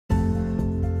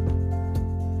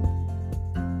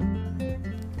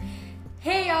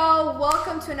Hey y'all,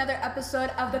 welcome to another episode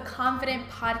of the Confident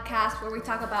Podcast where we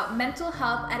talk about mental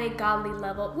health at a godly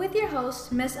level with your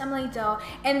host, Miss Emily Dell,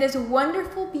 and this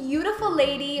wonderful, beautiful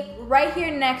lady right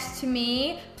here next to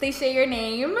me. Please say your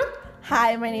name.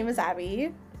 Hi, my name is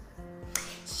Abby.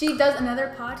 She does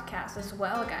another podcast as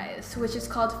well, guys, which is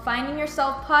called Finding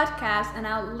Yourself Podcast, and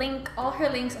I'll link all her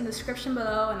links in the description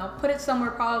below, and I'll put it somewhere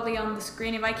probably on the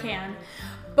screen if I can.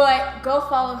 But go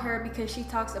follow her because she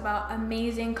talks about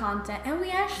amazing content, and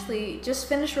we actually just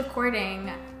finished recording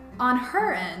on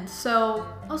her end, so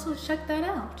also check that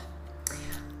out.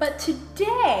 But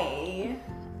today,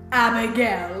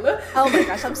 Abigail, oh my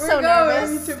gosh, I'm so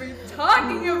nervous. We're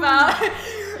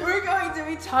going to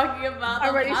be talking about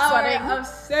Already the power sweating. of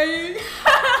saying.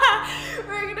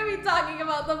 We're going to be talking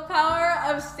about the power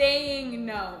of saying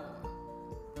no.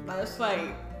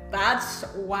 That's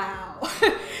wow.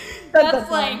 That's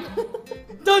like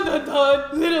dun dun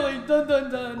dun, literally dun dun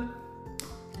dun.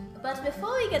 But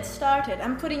before we get started,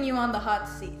 I'm putting you on the hot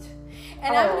seat.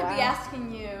 And I'm going to be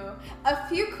asking you a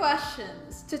few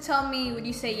questions to tell me would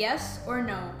you say yes or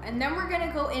no. And then we're going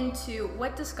to go into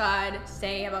what does God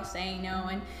say about saying no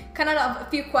and kind of a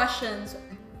few questions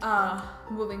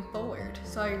moving forward.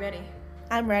 So are you ready?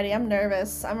 I'm ready. I'm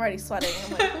nervous. I'm already sweating.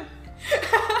 I'm like,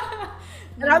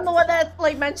 and I'm the one that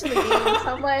like mentioned the game,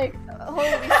 so I'm like, Holy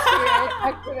Spirit,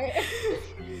 activate.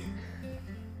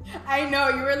 I know,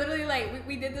 you were literally like,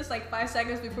 we did this like 5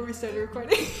 seconds before we started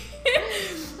recording.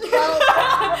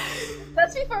 Well,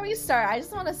 that's before we start. I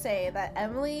just want to say that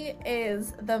Emily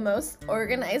is the most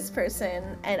organized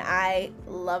person, and I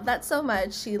love that so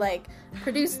much. She like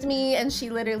produced me, and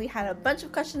she literally had a bunch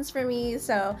of questions for me,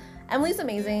 so Emily's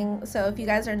amazing. So if you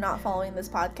guys are not following this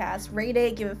podcast, rate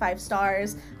it, give it 5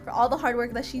 stars for all the hard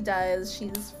work that she does.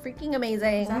 She's freaking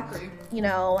amazing. Exactly. You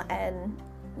know, and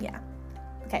yeah.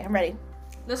 Okay, I'm ready.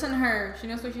 Listen to her. She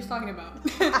knows what she's talking about.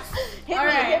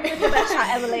 Hit me with the best shot,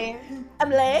 Emily.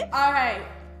 Emily. All right.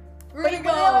 We're gonna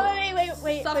go.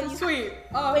 Wait. Something sweet.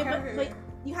 Oh, okay. Wait.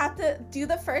 You have to do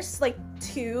the first like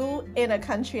 2 in a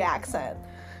country accent.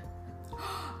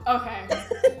 Okay.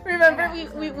 Remember,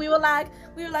 we were like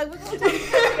we're gonna do the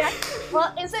country accent.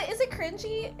 Well, is it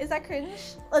cringy? Is that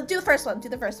cringe? Do the first one. Do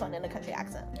the first one in a country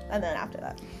accent, and then after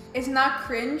that. It's not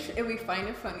cringe if we find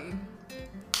it funny.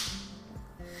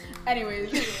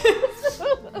 Anyways.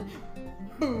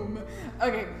 Boom.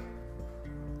 Okay.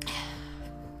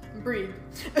 Breathe.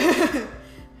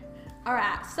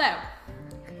 Alright, so.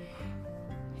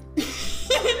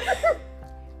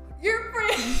 Your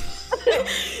friend.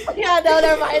 Yeah, no,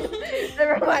 never mind.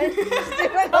 Never mind.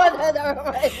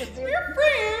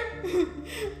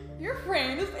 Your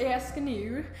friend is asking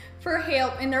you for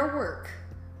help in their work,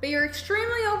 but you're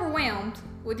extremely overwhelmed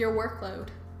with your workload.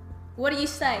 What do you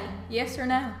say? Yes or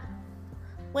no?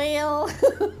 Well,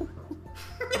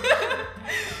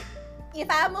 if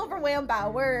I'm overwhelmed by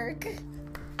work,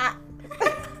 I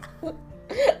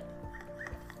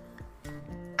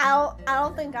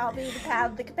don't think I'll be able to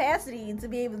have the capacity to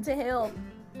be able to help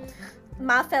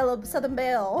my fellow Southern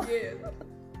Belle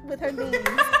with her needs.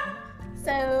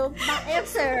 So my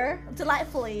answer,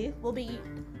 delightfully, will be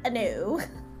a no.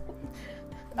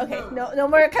 Okay, no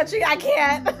more country. I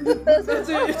can't. That's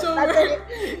it. It's over.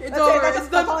 It's over. It's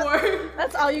done for.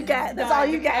 That's all you get. That's all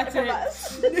you get from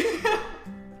us.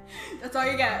 That's all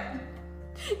you get.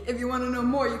 If you want to know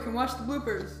more, you can watch the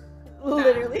bloopers.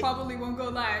 Literally. That probably won't go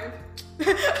live.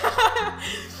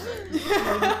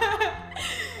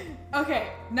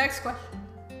 Okay, next question.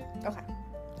 Okay.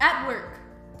 At work,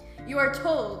 you are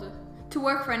told to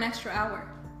work for an extra hour,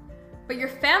 but your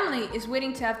family is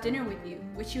waiting to have dinner with you,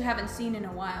 which you haven't seen in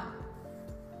a while.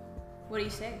 What do you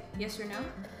say? Yes or no?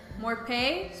 More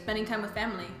pay, spending time with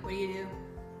family. What do you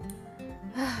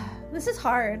do? This is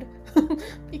hard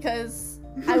because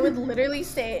I would literally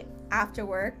stay after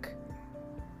work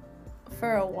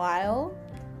for a while,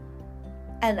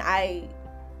 and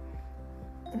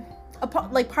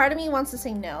part of me wants to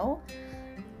say no,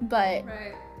 but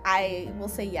Right. I will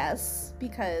say yes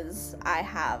because I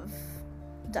have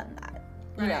done that,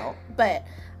 you know. Right. But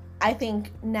I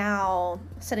think now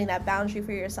setting that boundary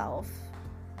for yourself,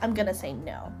 I'm gonna say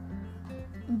no.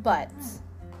 But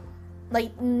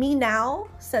like me now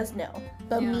says no,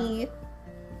 but Yeah. me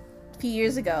a few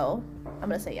years ago, I'm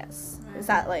gonna say yes. Right. Is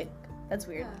that like that's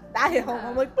weird? Yeah. I hit home.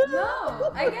 I'm like,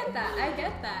 No, I get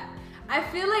that. I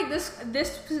feel like this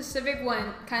specific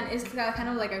one kind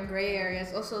of like a gray area.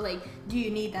 It's also like, do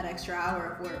you need that extra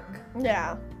hour of work,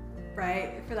 yeah.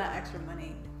 right, for that extra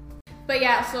money? But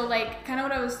yeah, so like kind of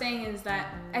what I was saying is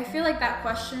that I feel like that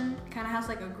question kind of has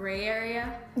like a gray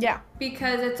area Yeah.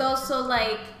 because it's also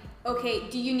like, okay,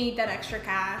 do you need that extra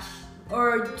cash?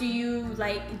 Or do you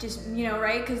like just,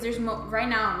 right? Because there's right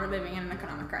now we're living in an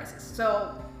economic crisis.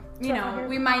 So,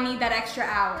 we might need that extra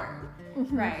hour,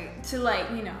 right? To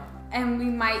and we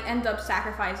might end up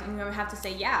sacrificing. We have to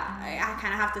say, I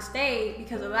kind of have to stay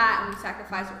because of that, and we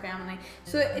sacrifice our family.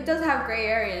 So it does have gray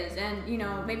areas, and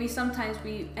maybe sometimes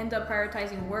we end up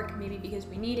prioritizing work, maybe because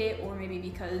we need it, or maybe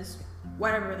because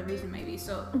whatever the reason may be.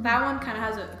 So that one kind of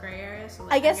has a gray area. So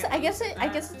I guess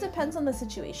it depends on the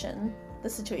situation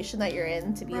that you're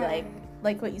in to be right.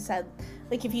 like what you said,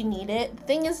 like if you need it. The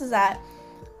thing is that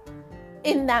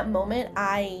in that moment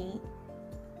I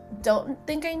don't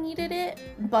think I needed it,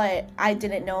 but I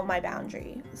didn't know my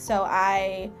boundary. So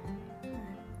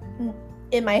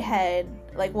in my head,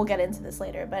 like we'll get into this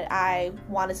later, but I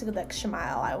wanted to go the extra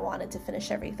mile. I wanted to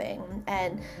finish everything,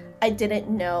 and I didn't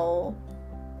know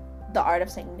the art of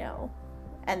saying no.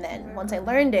 And then once I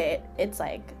learned it, it's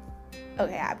like,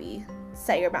 okay, Abby,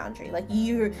 set your boundary. Like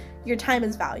your time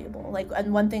is valuable. Like,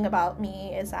 and one thing about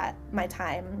me is that my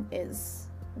time is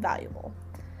valuable.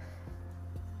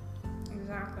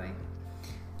 Exactly.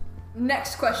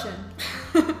 Next question.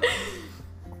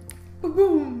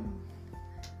 Boom.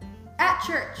 At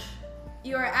church,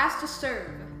 you are asked to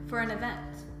serve for an event,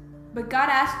 but God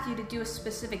asked you to do a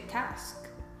specific task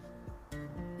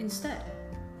instead.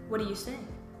 What do you say?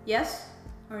 Yes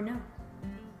or no?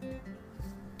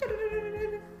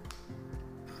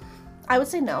 I would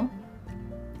say no.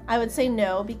 I would say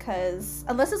no because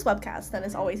unless it's webcast, then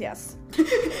it's always yes.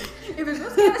 If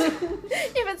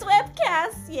it's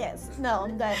webcast, yes.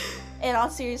 No, but in all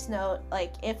serious note,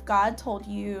 like if God told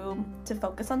you to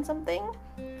focus on something,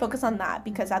 focus on that,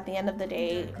 because at the end of the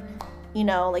day,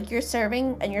 like you're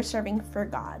serving and you're serving for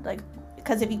God. Like,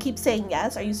 because if you keep saying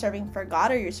yes, are you serving for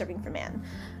God or you're serving for man?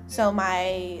 So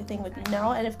my thing would be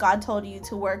no. And if God told you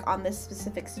to work on this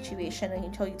specific situation and he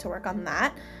told you to work on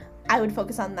that, I would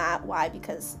focus on that. Why?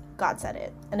 Because God said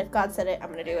it. And if God said it,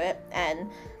 I'm going to do it. And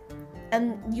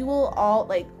you will all,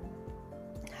 like,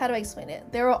 how do I explain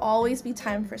it? There will always be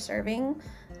time for serving,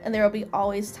 and there will be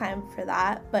always time for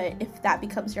that. But if that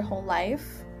becomes your whole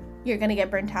life, you're going to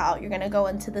get burnt out. You're going to go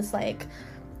into this, like,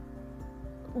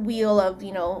 wheel of,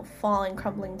 falling,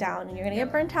 crumbling down, and you're going to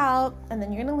get burnt out, and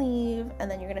then you're going to leave, and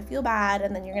then you're going to feel bad,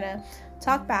 and then you're going to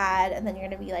talk bad, and then you're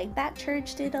going to be like, that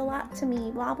church did a lot to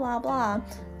me, blah, blah, blah.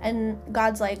 And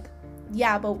God's like,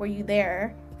 yeah, but were you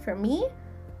there for me,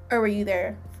 or were you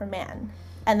there for man?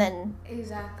 And then,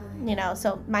 exactly,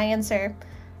 so my answer,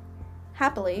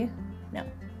 happily, no.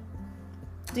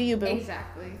 Do you, boo?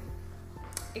 Exactly.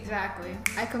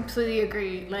 I completely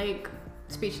agree. Like,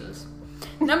 speechless.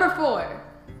 Number 4.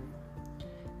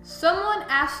 Someone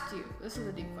asked you, this is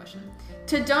a deep question,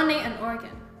 to donate an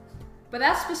organ, but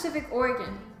that specific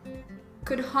organ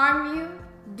could harm you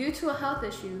due to a health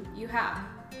issue you have.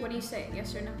 What do you say?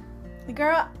 Yes or no?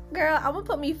 Girl, I'm gonna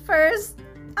put me first.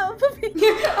 I'm gonna put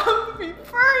me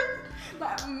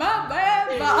first. My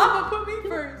bad, but I'm gonna put me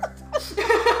first.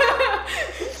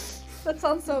 That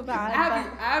sounds so bad. Abby,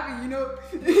 Abby,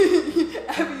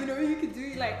 you could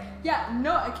do like,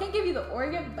 no, I can't give you the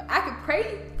organ, but I could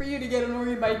pray for you to get an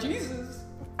organ by Jesus.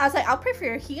 I was like, I'll pray for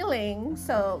your healing.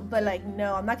 So, but like,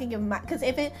 no, I'm not gonna give my, because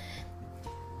if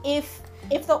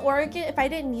the organ, if I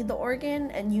didn't need the organ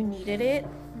and you needed it,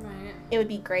 right, it would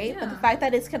be great. Yeah. But the fact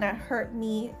that it's gonna hurt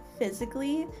me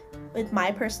physically with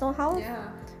my personal health,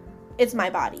 it's my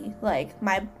body.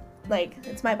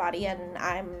 It's my body, and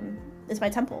it's my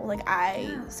temple. Like,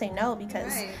 I say no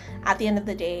because at the end of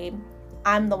the day,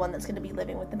 I'm the one that's going to be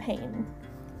living with the pain,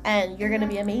 and you're going to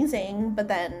be amazing, but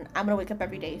then I'm going to wake up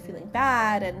every day feeling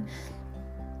bad, and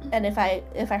if I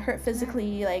hurt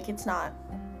physically, like, it's not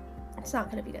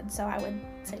going to be good. So I would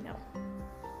say no.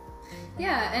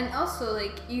 Yeah, and also,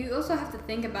 like, you also have to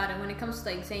think about it when it comes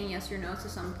to, like, saying yes or no to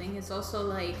something. It's also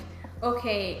like,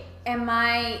 okay,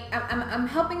 I'm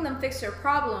helping them fix their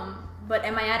problem, but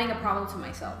am I adding a problem to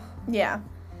myself? Yeah.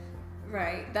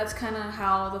 Right. That's kind of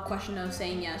how the question of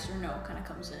saying yes or no kind of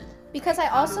comes in. Because I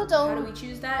also don't... How do we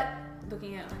choose that?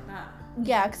 Looking at it like that.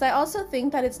 Yeah, because I also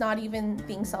think that it's not even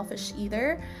being selfish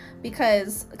either,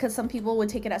 because some people would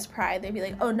take it as pride. They'd be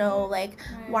like, oh no, like,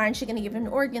 why aren't you going to give an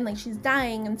organ? Like, she's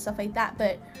dying and stuff like that.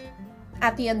 But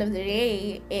at the end of the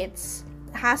day, it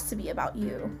has to be about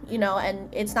you,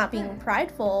 and it's not being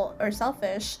prideful or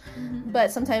selfish, but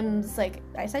sometimes, like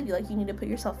I said, you need to put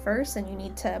yourself first, and you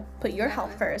need to put your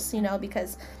health first,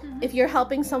 because if you're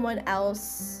helping someone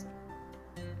else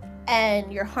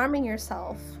and you're harming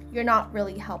yourself, you're not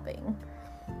really helping.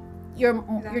 You're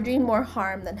doing more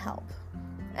harm than help.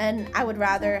 And I would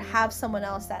rather have someone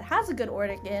else that has a good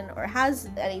organ or has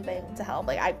anything to help.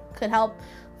 Like, I could help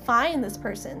find this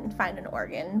person, find an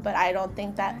organ, but I don't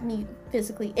think that me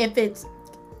physically, if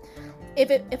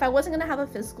I wasn't gonna have a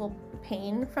physical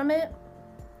pain from it,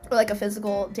 or like a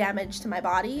physical damage to my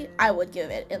body, I would give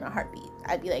it in a heartbeat.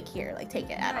 I'd be like, here, like, take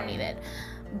it, I don't need it.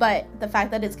 But the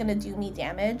fact that it's gonna do me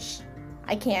damage,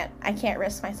 I can't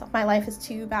risk myself. My life is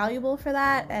too valuable for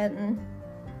that, and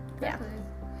yeah.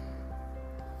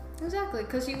 Exactly,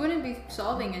 because you wouldn't be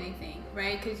solving anything,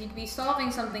 right? Because you'd be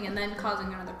solving something and then causing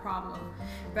another problem,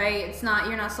 right?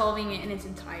 You're not solving it in its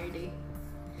entirety.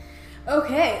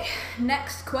 Okay,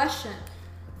 next question.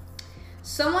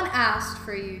 Someone asked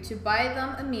for you to buy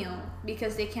them a meal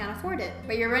because they can't afford it,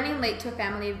 but you're running late to a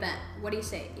family event. What do you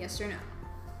say, yes or no?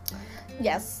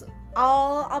 Yes,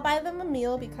 I'll buy them a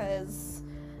meal because,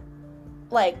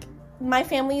 like, my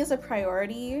family is a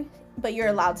priority, but you're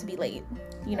allowed to be late.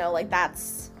 You know, like,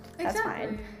 that's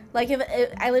fine. Like, if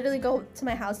I literally go to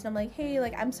my house and I'm like, hey,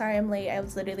 like, I'm sorry I'm late. I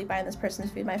was literally buying this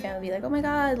person's food. My family would be like, oh my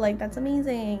God, like, that's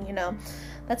amazing. You know,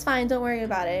 that's fine. Don't worry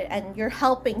about it. And you're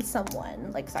helping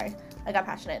someone. Like, sorry, I got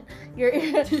passionate.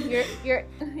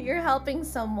 You're helping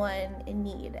someone in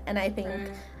need, and I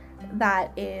think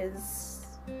that is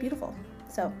beautiful.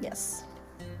 So yes.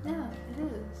 Yeah, it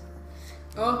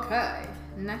is. Okay,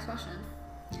 next question.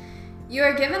 You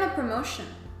are given a promotion,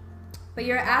 but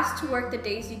you're asked to work the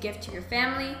days you give to your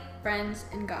family, friends,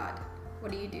 and God.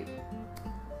 What do you do?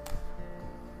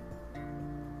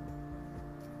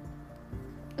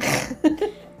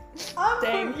 I'm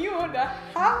putting you on the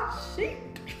hot sheet.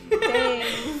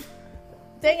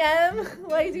 Dang, Em,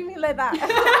 why do you mean like that?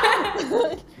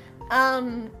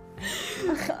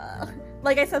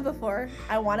 Like I said before,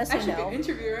 I want to say no. Be an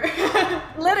interviewer.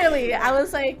 Literally, I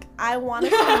was like, I want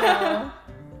to say no,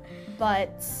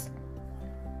 but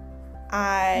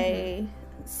I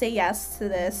say yes to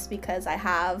this because I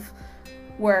have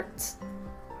worked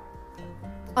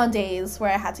on days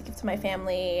where I had to give to my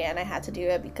family, and I had to do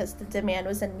it because the demand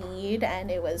was a need and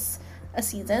it was a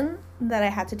season that I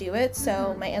had to do it.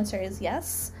 So my answer is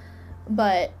yes.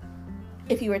 But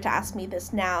if you were to ask me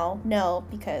this now, no,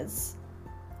 because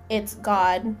it's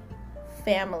God,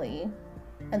 family,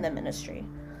 and the ministry.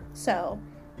 So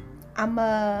I'm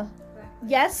a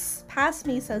yes. Past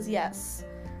me says yes.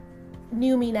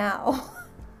 New me now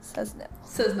says no.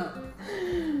 Says no.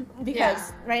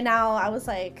 Because right now I was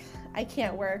like, I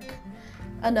can't work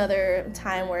another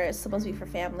time where it's supposed to be for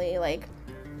family. Like,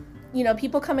 you know,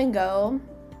 people come and go,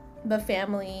 but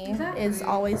family is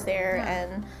always there.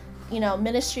 And, you know,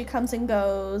 ministry comes and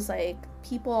goes. Like,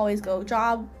 people always go.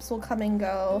 Jobs will come and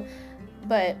go.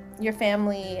 But your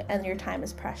family and your time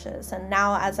is precious. And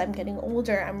now as I'm getting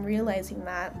older, I'm realizing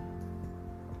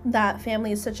that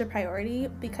family is such a priority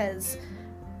because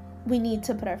we need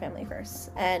to put our family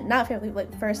first. And not family,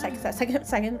 like, first,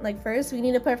 second, like, first, we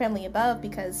need to put our family above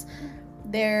because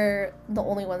they're the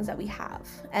only ones that we have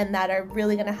and that are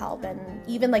really gonna help. And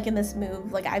even, like, in this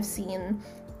move, like, I've seen,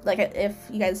 like, if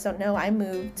you guys don't know, I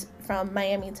moved from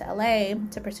Miami to LA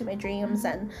to pursue my dreams,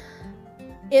 and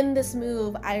in this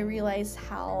move I realized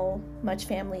how much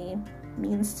family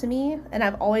means to me. And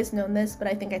I've always known this, but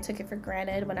I think I took it for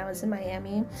granted when I was in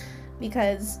Miami,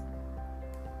 because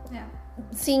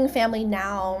seeing family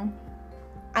now,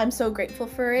 I'm so grateful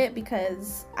for it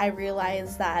because I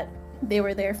realized that they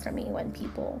were there for me when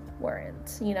people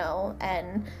weren't, you know.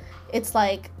 And it's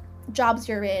like jobs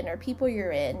you're in or people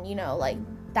you're in, you know, like,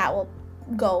 that will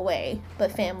go away,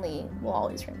 but family will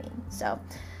always remain. So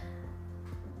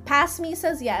past me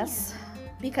says yes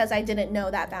because I didn't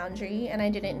know that boundary and I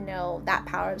didn't know that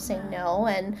power of saying no.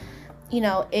 And, you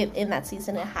know, in that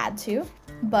season it had to,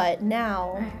 but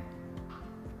now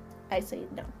I say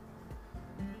no.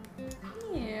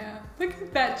 Yeah, look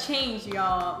at that change,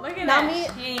 y'all. Look at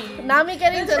that change. Not me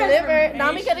getting delivered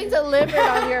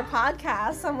on your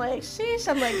podcast. I'm like, sheesh.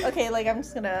 I'm like, okay, like, I'm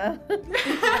just gonna.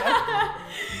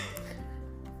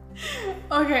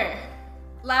 Okay,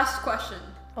 last question.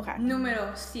 Okay.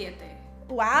 Número 7.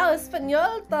 Wow,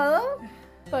 español todo.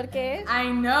 ¿Por qué? I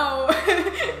know.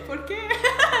 ¿Por qué?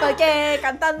 Porque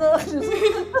cantando.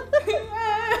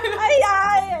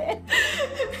 Ay.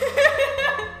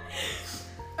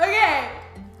 Okay,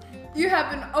 you have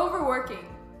been overworking,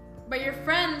 but your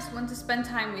friends want to spend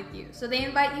time with you, so they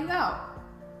invite you out.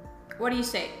 What do you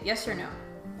say, yes or no?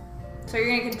 So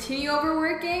you're gonna continue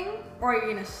overworking, or you're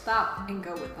gonna stop and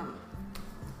go with them?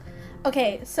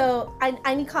 Okay, so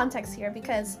I need context here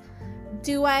because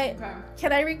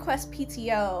can I request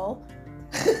PTO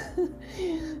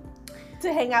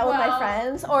to hang out with my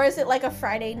friends, or is it like a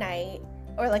Friday night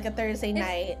or like a Thursday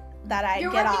night that I get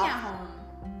off? You're working at home.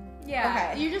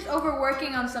 Yeah, Okay. you're just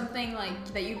overworking on something like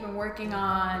that you've been working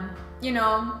on. You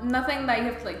know, nothing that you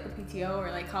have to like the PTO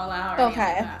or like call out or anything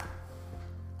like Okay. that.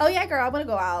 Oh yeah, girl, I'm gonna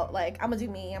go out. Like, I'm gonna do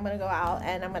me. I'm gonna go out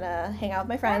and I'm gonna hang out with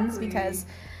my friends because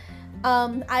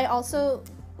I also,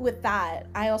 with that,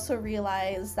 I also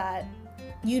realize that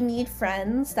you need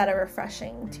friends that are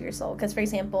refreshing to your soul. Because, for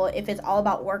example, if it's all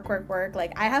about work,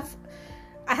 like I have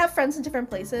friends in different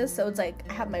places. So it's like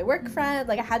I have my work friend,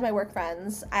 like I had my work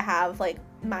friends. I have like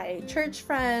my church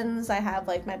friends. I have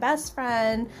like my best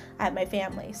friend. I have my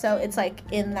family. So it's like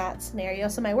in that scenario.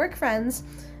 So my work friends,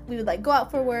 we would like go out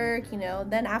for work, you know.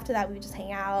 Then after that, we would just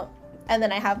hang out. And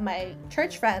then I have my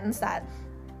church friends that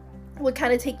would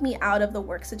kind of take me out of the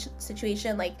work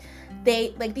situation. Like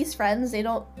these friends, they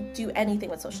don't do anything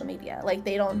with social media. Like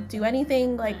they don't do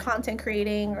anything like content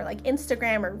creating or like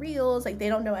Instagram or reels. Like they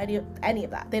don't know any of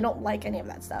that. They don't like any of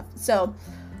that stuff. So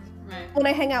when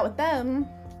I hang out with them,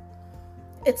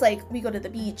 it's like we go to the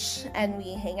beach and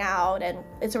we hang out and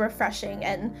it's refreshing.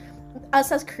 And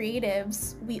us as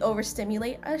creatives, we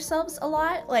overstimulate ourselves a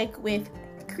lot, like with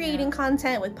creating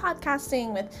content, with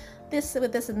podcasting, with this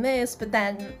and this, but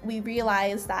then we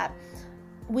realize that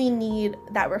we need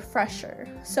that refresher.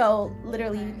 So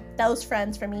literally those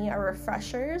friends for me are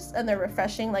refreshers, and they're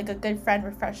refreshing, like a good friend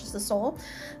refreshes the soul.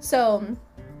 So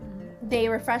they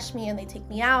refresh me and they take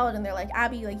me out and they're like,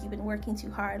 Abby, like you've been working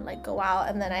too hard, like go out.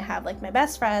 And then I have like my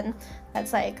best friend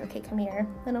that's like, okay, come here.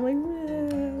 And I'm like,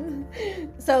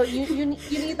 "Wah." So you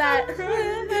need that.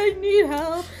 I need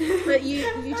help. But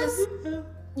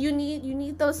you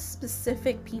need those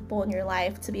specific people in your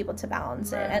life to be able to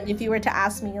balance it. And if you were to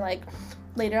ask me like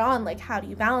later on, like how do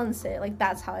you balance it, like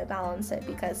that's how I balance it.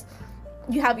 Because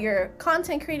you have your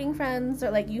content creating friends, or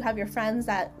like you have your friends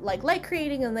that like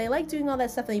creating and they like doing all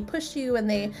that stuff, and they push you and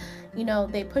they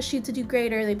push you to do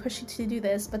greater, they push you to do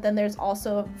this. But then there's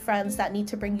also friends that need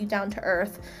to bring you down to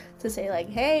earth to say like,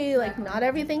 hey, like not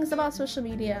everything's about social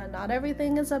media, not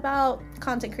everything is about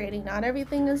content creating, not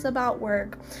everything is about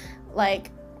work. Like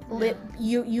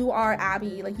you are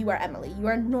Abby, like you are Emily, you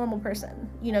are a normal person,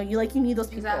 you know, you need those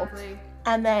people. Exactly.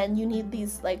 And then you need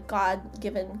these like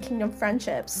God-given kingdom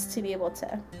friendships to be able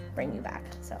to bring you back.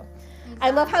 So I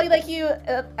love how like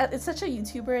it's such a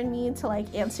YouTuber in me to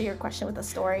like answer your question with a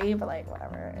story, but like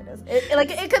whatever it is,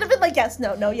 it could have been like yes,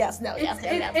 no, yes, no, yes,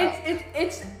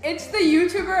 yes. It's the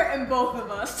YouTuber in both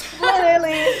of us.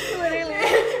 Literally.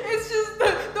 It's just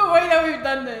the way that we've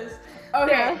done this.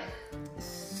 Okay. Yeah.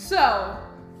 So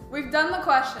we've done the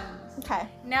questions. Okay.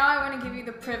 Now I want to give you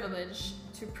the privilege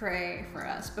to pray for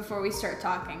us before we start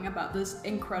talking about this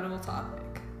incredible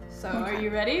topic. So Are you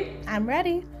ready? I'm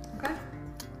ready. Okay.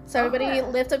 So everybody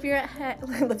lift up your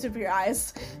lift up your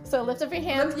eyes. So lift up your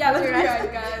hands. Lift up your eyes,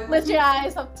 guys. Lift your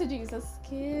eyes up to Jesus.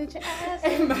 Get your eyes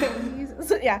up to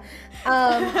Jesus. Yeah.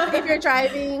 If you're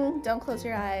driving, don't close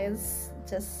your eyes.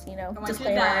 Just,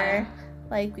 disclaimer.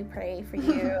 Like we pray for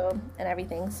you and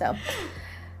everything. So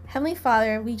Heavenly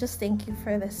Father, we just thank you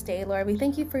for this day, Lord. We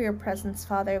thank you for your presence,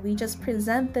 Father. We just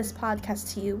present this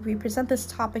podcast to you. We present this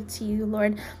topic to you,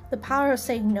 Lord. The power of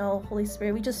saying no, Holy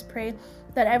Spirit. We just pray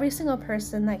that every single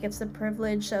person that gets the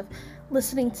privilege of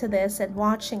listening to this and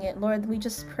watching it, Lord, we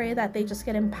just pray that they just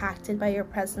get impacted by your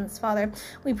presence, Father.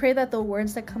 We pray that the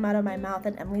words that come out of my mouth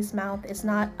and Emily's mouth is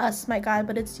not us, my God,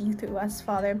 but it's you through us,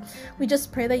 Father. We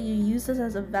just pray that you use us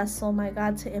as a vessel, my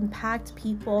God, to impact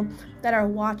people that are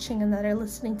watching and that are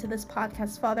listening to this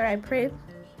podcast, Father. I pray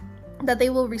that they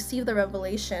will receive the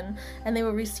revelation and they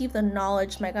will receive the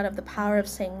knowledge, my God, of the power of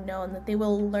saying no, and that they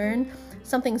will learn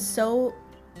something so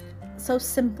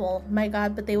simple, my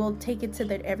God, but they will take it to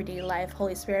their everyday life,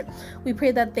 Holy Spirit. We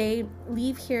pray that they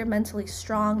leave here mentally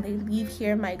strong. They leave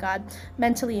here, my God,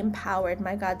 mentally empowered,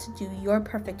 my God, to do your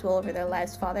perfect will over their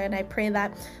lives, Father. And I pray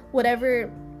that whatever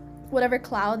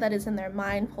cloud that is in their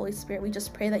mind, Holy Spirit, we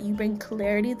just pray that you bring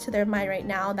clarity to their mind right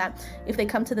now, that if they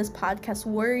come to this podcast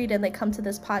worried and they come to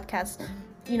this podcast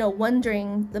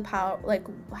wondering the power, like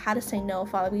how to say no,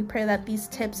 Father, we pray that these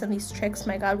tips and these tricks,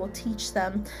 my God, will teach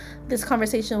them. This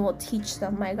conversation will teach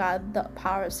them, my God, the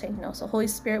power of saying no. So Holy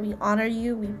Spirit, we honor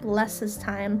you. We bless this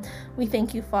time. We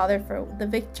thank you, Father, for the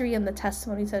victory and the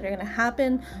testimonies that are going to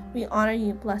happen. We honor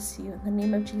you, bless you. In the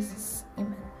name of Jesus,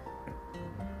 amen.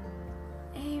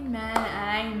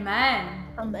 Amen.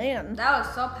 Amen. That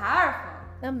was so powerful.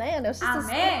 Amen. It was just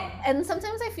and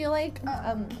sometimes I feel like,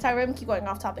 sorry, I'm keep going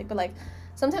off topic, but like,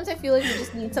 sometimes I feel like we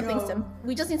just need something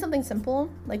we just need something simple.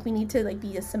 Like we need to like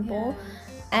be as simple.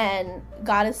 Yes. And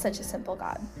God is such a simple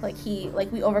God. Like we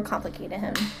overcomplicated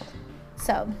him.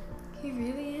 So he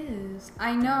really is.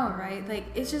 I know, right? Like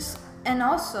it's just, and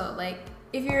also like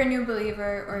if you're a new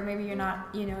believer, or maybe you're not,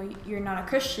 you're not a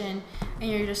Christian, and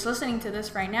you're just listening to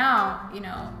this right now,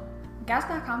 God's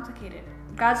not complicated.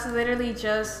 God's literally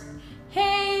just,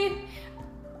 hey,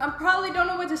 I probably don't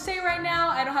know what to say right now.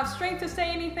 I don't have strength to say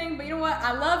anything, but you know what?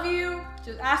 I love you.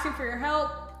 Just asking for your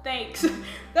help. Thanks.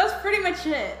 That's pretty much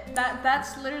it.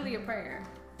 That's literally a prayer.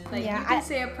 Like, you can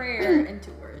say a prayer in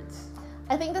 2 words.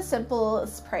 I think the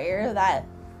simplest prayer that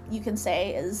you can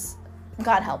say is,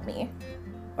 God help me,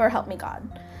 or help me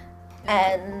God.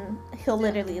 And he'll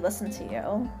literally listen to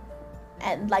you.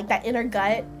 And like that inner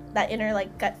gut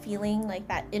feeling, like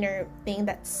that inner thing,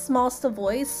 that smallest of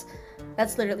voice,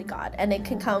 that's literally God. And it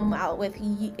can come out with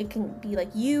you, it can be like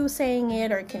you saying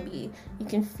it, or it can be, you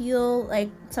can feel like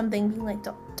something being like,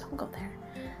 don't go there.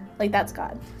 Like, that's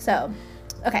God. So,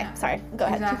 okay, sorry, go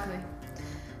ahead. Exactly.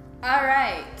 All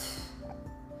right.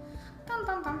 Dun,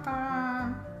 dun, dun,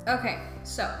 dun. Okay,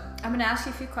 so I'm gonna ask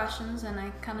you a few questions, and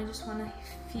I kind of just want to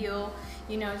feel,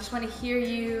 just want to hear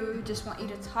you, just want you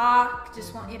to talk,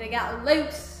 just want you to get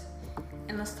loose,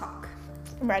 and let's talk.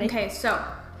 I'm ready. Okay, so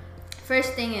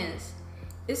first thing is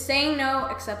saying no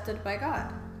accepted by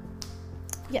God?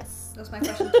 Yes. That's my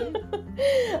question to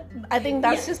you. I think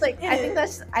that's just like,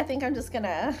 I think I'm just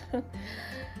gonna,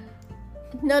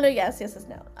 no, yes is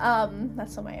no.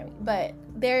 That's so Miami. But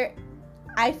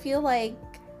I feel like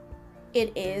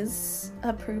it is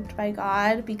approved by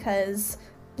God, because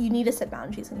you need to set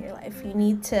boundaries in your life. You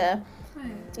need to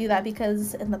do that,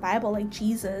 because in the Bible, like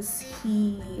Jesus,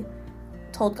 he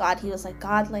told God, he was like,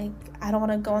 God, like, I don't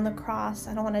want to go on the cross.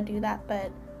 I don't want to do that.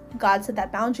 But God set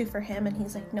that boundary for him, and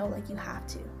he's like, no, like, you have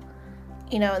to.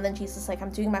 And then Jesus, like, I'm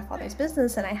doing my Father's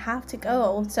business, and I have to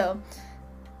go. So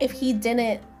if he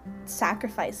didn't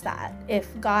sacrifice that,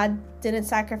 if God didn't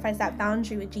sacrifice that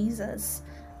boundary with Jesus,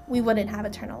 we wouldn't have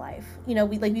eternal life. We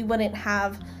wouldn't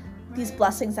have these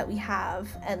blessings that we have,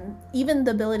 and even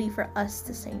the ability for us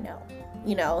to say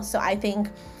no. So I think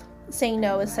saying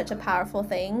no is such a powerful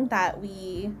thing that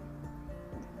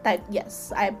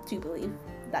yes, I do believe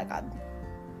that God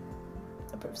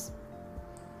approves.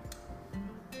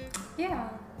 Yeah.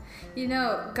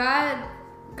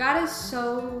 God is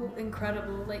so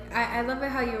incredible. Like, I love it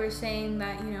how you were saying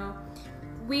that,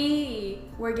 we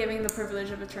were giving the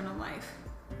privilege of eternal life,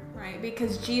 right?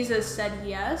 Because Jesus said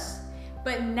yes,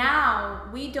 but now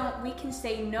we can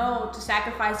say no to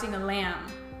sacrificing a lamb,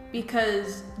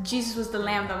 because Jesus was the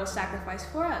lamb that was sacrificed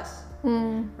for us.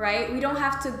 Right? We don't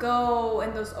have to go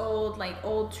in those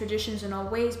old traditions and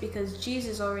old ways, because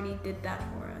Jesus already did that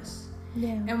for us.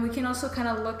 Yeah. And we can also kind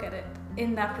of look at it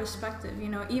in that perspective.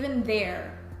 Even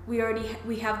there, we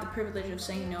have the privilege of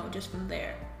saying no just from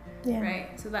there. Yeah.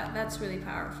 Right? So that's really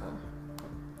powerful.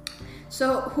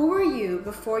 So who were you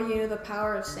before you knew the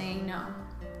power of saying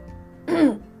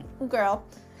no? Girl.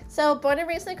 So, born and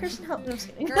raised in a Christian home. No, I'm just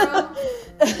kidding. Girl.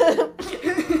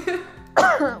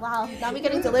 Wow, now we're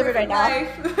getting delivered right now.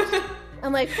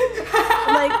 I'm like,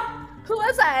 who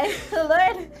was I?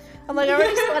 Lord. I'm like,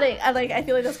 already sweating. I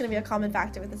feel like that's gonna be a common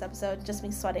factor with this episode. Just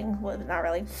me sweating. Well, not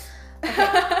really.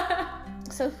 Okay.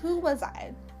 So who was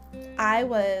I? I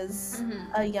was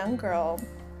a young girl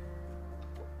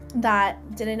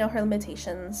that didn't know her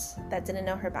limitations, that didn't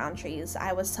know her boundaries.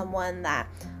 I was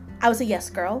a yes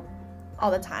girl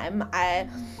all the time.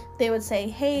 They would say,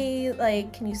 hey,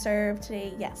 like, can you serve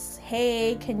today? Yes.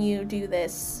 Hey, can you do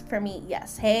this for me?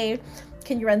 Yes. Hey,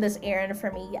 can you run this errand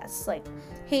for me? Yes. Like,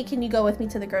 hey, can you go with me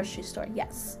to the grocery store?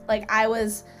 Yes. Like, I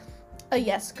was a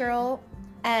yes girl,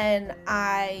 and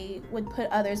I would put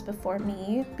others before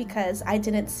me, because I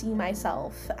didn't see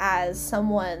myself as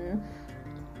someone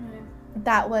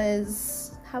that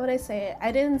was, how would I say it?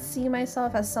 I didn't see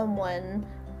myself as someone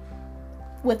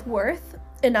with worth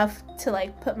enough to,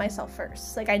 like, put myself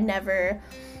first. Like, I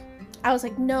was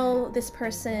like, no, this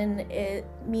person, it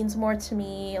means more to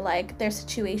me. Like, their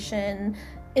situation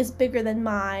is bigger than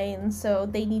mine, so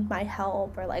they need my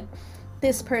help. Or, like,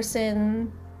 this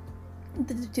person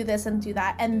do this and do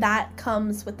that. And that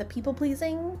comes with the people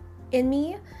pleasing in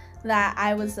me, that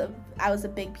I was a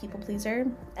big people pleaser,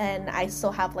 and I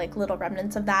still have, like, little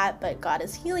remnants of that, but God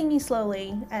is healing me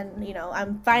slowly, and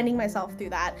I'm finding myself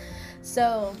through that.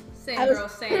 So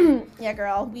Same. Yeah,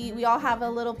 girl, we all have a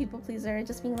little people pleaser,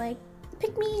 just being like,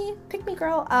 pick me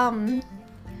girl.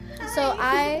 So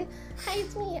hi,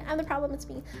 it's me, I'm the problem, it's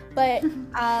me. But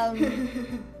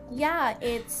yeah,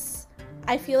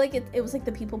 I feel like it was like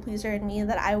the people pleaser in me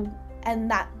and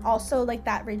that also, like,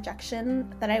 that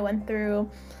rejection that I went through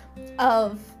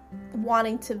of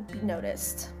wanting to be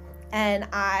noticed. And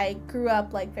I grew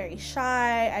up, like, very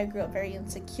shy. I grew up very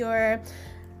insecure.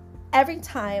 Every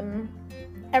time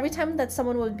that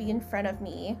someone would be in front of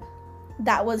me,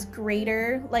 that was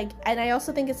greater, like, and I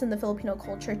also think it's in the Filipino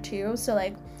culture too, so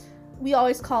like we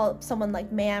always call someone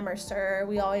like ma'am or sir.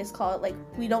 We always call it, like,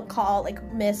 we don't call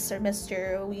like miss or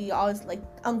mister. We always, like,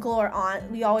 uncle or aunt.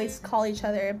 We always call each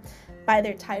other by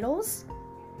their titles.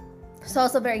 So I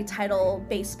was a very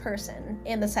title-based person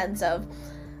in the sense of,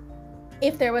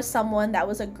 if there was someone that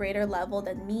was a greater level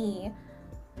than me,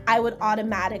 I would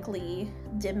automatically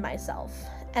dim myself.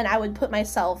 And I would put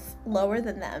myself lower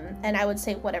than them. And I would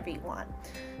say, whatever you want.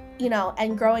 You know,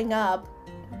 and growing up,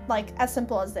 like, as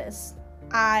simple as this,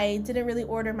 I didn't really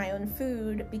order my own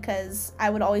food because I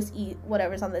would always eat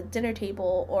whatever's on the dinner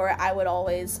table, or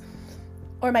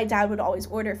my dad would always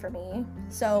order for me.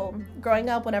 So growing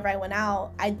up, whenever I went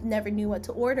out, I never knew what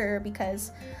to order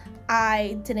because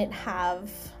I didn't have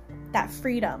that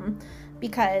freedom,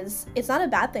 because it's not a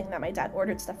bad thing that my dad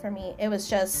ordered stuff for me. It was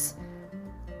just,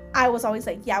 I was always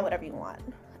like, yeah, whatever you want.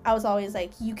 I was always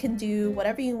like, you can do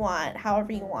whatever you want,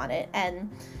 however you want it. And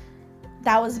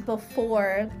that was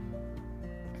before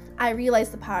I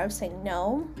realized the power of saying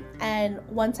no. And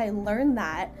once I learned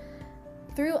that,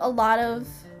 through a lot of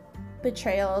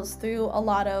betrayals, through a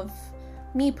lot of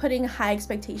me putting high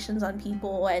expectations on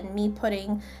people, and me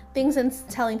putting things and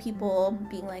telling people,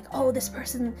 being like, oh, this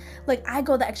person, like, I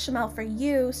go the extra mile for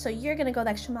you, so you're gonna go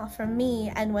the extra mile for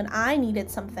me. And when I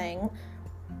needed something,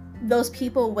 those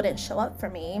people wouldn't show up for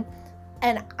me,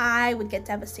 and I would get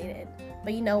devastated.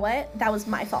 But you know what? That was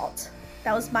my fault.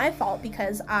 That was my fault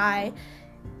because I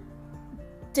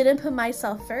didn't put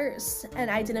myself first,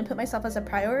 and I didn't put myself as a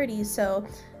priority. So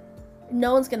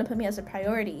no one's gonna put me as a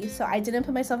priority. So I didn't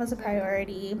put myself as a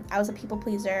priority. I was a people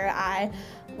pleaser. I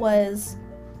was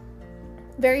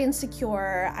very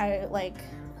insecure. I, like,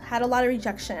 had a lot of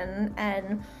rejection,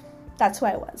 and that's who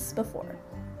I was before.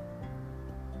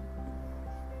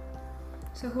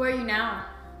 So who are you now?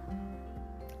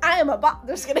 I am a boss.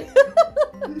 Just kidding.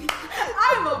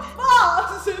 I'm a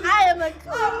boss. I am a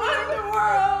queen. I'm running the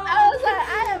world. I was like,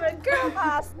 I am a girl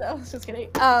boss. No, just kidding.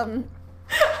 I'm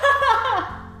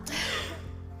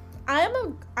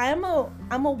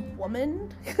a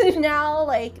woman now,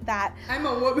 like that. I'm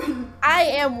a woman. I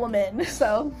am woman,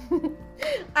 so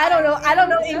I don't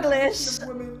know English.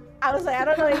 I was like, I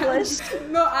don't know English.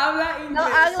 No habla English. No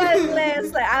habla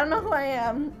English. Like, I don't know who I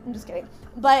am. I'm just kidding.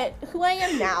 But who I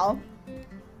am now,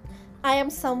 I am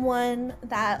someone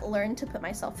that learned to put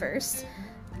myself first.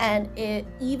 And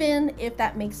even if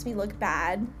that makes me look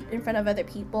bad in front of other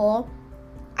people,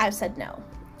 I've said no,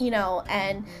 you know.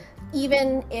 And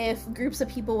even if groups of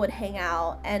people would hang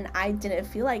out and I didn't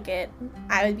feel like it,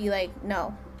 I would be like,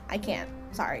 no, I can't,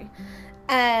 sorry.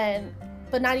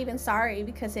 But not even sorry,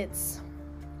 because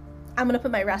I'm gonna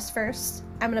put my rest first.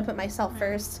 I'm gonna put myself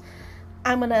first.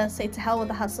 I'm gonna say to hell with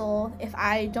the hustle. If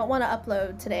I don't want to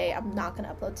upload today, I'm not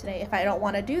gonna upload today. If I don't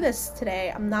want to do this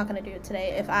today, I'm not gonna do it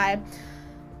today. If I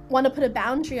want to put a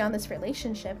boundary on this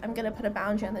relationship, I'm gonna put a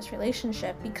boundary on this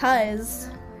relationship,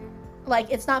 because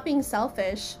like, it's not being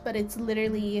selfish, but it's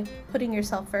literally putting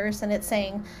yourself first. And it's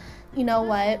saying, you know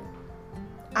what,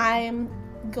 I'm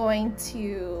going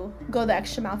to go the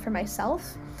extra mile for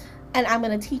myself, and I'm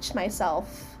going to teach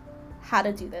myself how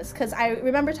to do this. Because I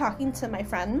remember talking to my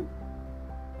friend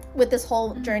with this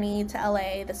whole journey to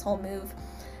LA, this whole move,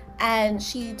 and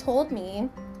she told me,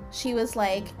 she was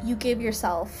like, you give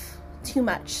yourself too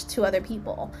much to other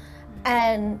people.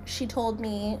 And she told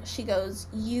me, she goes,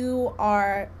 you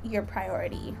are your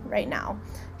priority right now.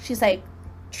 She's like,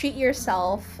 treat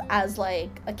yourself as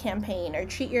like a campaign, or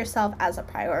treat yourself as a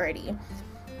priority.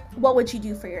 What would you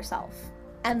do for yourself?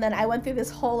 And then I went through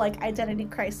this whole like identity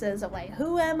crisis of like,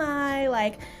 who am I?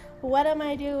 Like, what am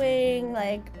I doing?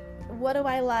 Like, what do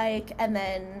I like? And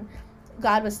then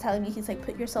God was telling me, he's like,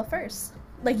 put yourself first.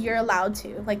 Like, you're allowed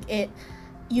to, like,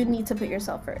 you need to put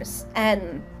yourself first.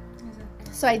 And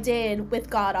so I did, with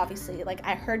God, obviously. Like,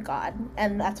 I heard God,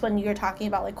 and that's when you were talking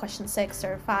about like question 6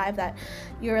 or 5, that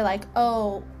you were like,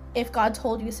 oh, if God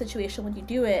told you a situation, would you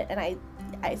do it? And I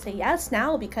say yes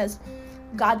now, because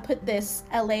God put this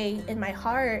LA in my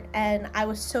heart, and I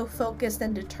was so focused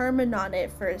and determined on it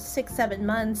for 6-7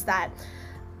 months that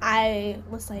I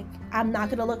was like, I'm not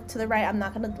gonna look to the right, I'm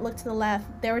not gonna look to the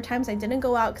left. There were times I didn't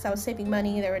go out because I was saving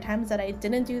money. There were times that I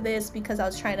didn't do this because I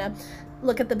was trying to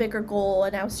look at the bigger goal,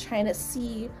 and I was trying to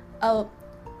see a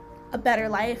better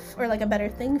life, or like a better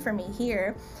thing for me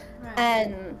here. Right.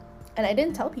 And I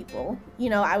didn't tell people, you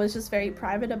know. I was just very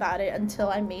private about it until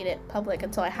I made it public,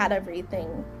 until I had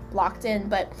everything locked in.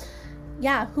 But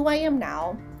yeah, who I am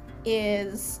now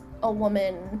is a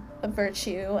woman of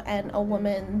virtue, and a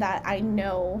woman that I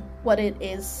know what it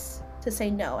is to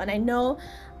say no. And I know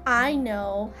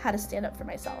how to stand up for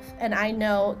myself, and I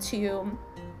know to,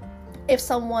 if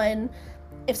someone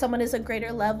is a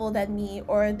greater level than me,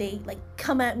 or they like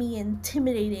come at me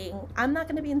intimidating, I'm not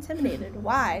going to be intimidated.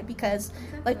 Why? Because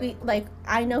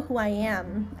I know who I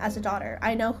am as a daughter.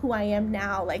 I know who I am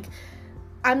now. Like,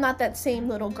 I'm not that same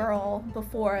little girl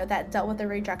before that dealt with the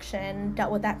rejection,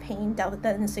 dealt with that pain, dealt with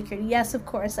that insecurity. Yes, of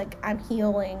course, like, I'm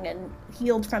healing and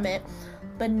healed from it,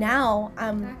 but now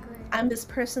I'm this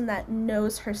person that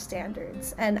knows her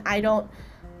standards, and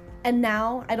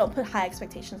now I don't put high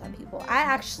expectations on people. I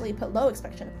actually put low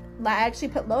expectations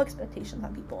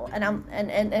on people, and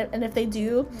if they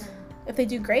do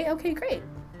great, okay, great,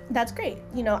 that's great.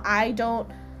 You know, I don't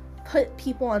put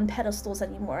people on pedestals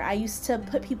anymore. I used to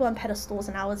put people on pedestals,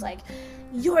 and I was like,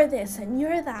 you're this and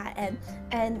you're that,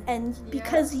 and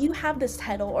because you have this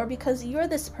title, or because you're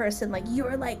this person, like,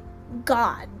 you're like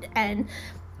God, and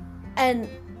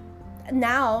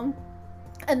now,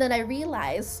 and then I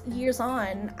realized years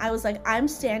on, I was like, I'm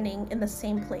standing in the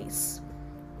same place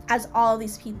as all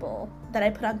these people that I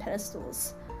put on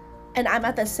pedestals, and I'm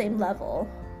at the same level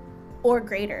or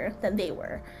greater than they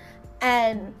were.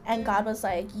 And God was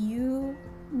like, you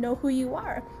know who you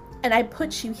are, and I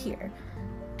put you here,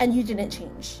 and you didn't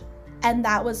change. And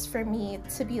that was for me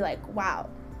to be like, wow,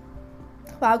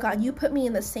 God, you put me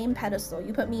in the same pedestal,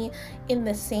 you put me in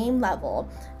the same level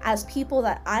as people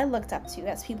that I looked up to,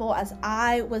 as people as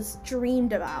I was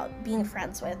dreamed about being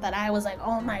friends with, that I was like,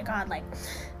 oh my God, like,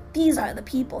 these are the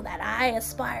people that I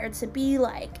aspire to be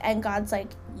like. And God's like,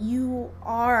 you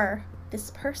are this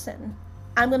person.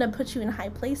 I'm gonna put you in high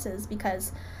places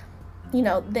because, you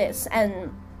know, this,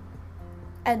 and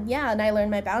I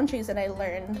learned my boundaries, and I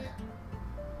learned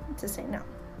to say no,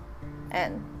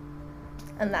 and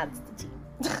that's the tea.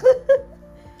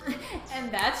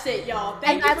 And that's it, y'all.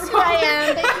 And that's who I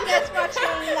am. Thank you guys for watching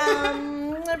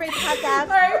Rate the Podcast.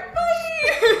 Alright,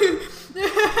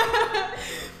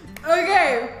 bye.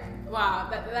 Okay. Wow,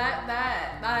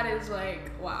 that is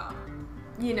like, wow.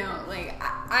 You know, like,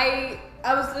 I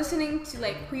was listening to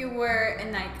like who you were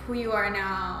and like who you are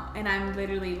now, and I'm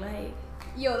literally like,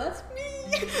 yo, that's me.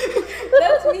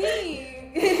 That's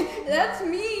me. That's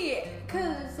me.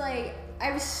 Cause like,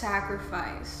 I've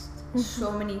sacrificed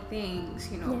so many things,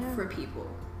 you know, for people.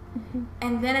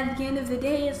 And then at the end of the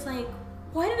day, it's like,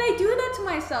 why did I do that to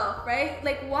myself, right?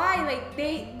 Like, why? Like,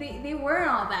 they weren't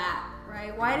all that,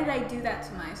 right? Why did I do that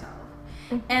to myself?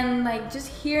 And like, just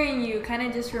hearing you kind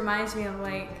of just reminds me of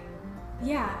like,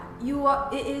 yeah,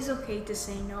 it is okay to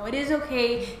say no. It is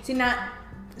okay to not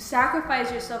sacrifice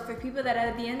yourself for people that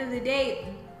at the end of the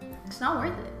day, it's not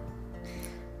worth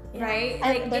it, right?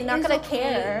 And like, they're not gonna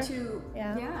care.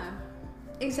 Yeah,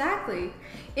 exactly.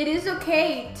 It is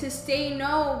okay to say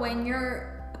no when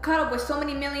you're caught up with so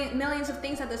many millions of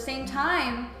things at the same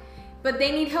time, but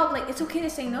they need help. Like, it's okay to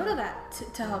say no to that,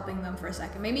 to helping them for a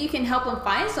second. Maybe you can help them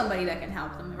find somebody that can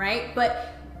help them, right? But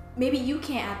maybe you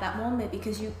can't at that moment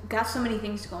because you got so many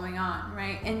things going on,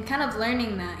 right? And kind of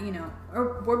learning that, you know,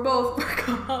 we're both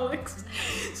workaholics.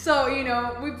 So, you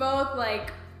know, we both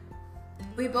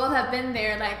have been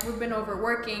there, like, we've been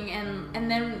overworking,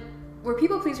 and then we're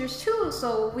people pleasers too,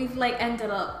 so we've like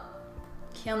ended up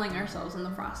killing ourselves in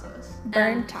the process.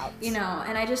 Burnt out. You know,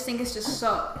 and I just think it's just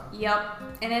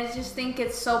and I just think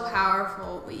it's so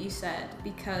powerful what you said,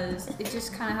 because it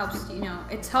just kind of helps, you know,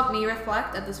 it's helped me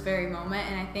reflect at this very moment,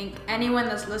 and I think anyone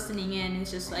that's listening in is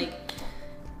just like,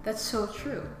 that's so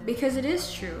true, because it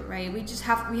is true, right? We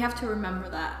have to remember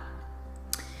that.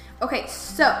 Okay,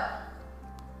 so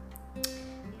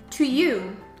to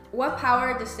you, what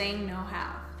power does saying no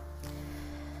have?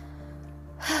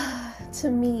 To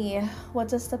me, what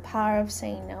does the power of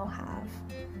saying no have?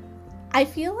 I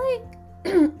feel like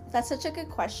that's such a good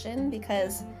question,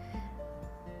 because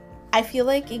I feel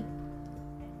like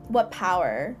what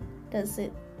power does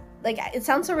it, like, it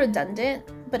sounds so redundant,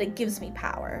 but it gives me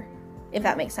power, if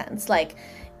that makes sense. Like,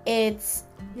 it's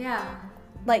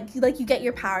like you get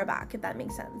your power back, if that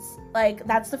makes sense. Like,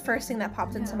 that's the first thing that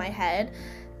popped into my head,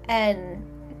 and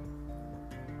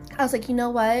I was like, you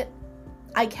know what?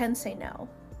 I can say no.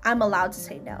 I'm allowed to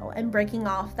say no, and breaking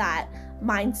off that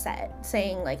mindset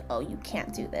saying like, oh, you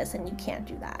can't do this and you can't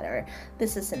do that, or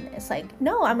this isn't this. Like,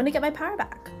 no, I'm gonna get my power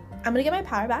back. I'm gonna get my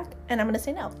power back, and I'm gonna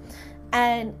say no.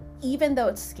 And even though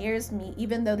it scares me,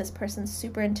 even though this person's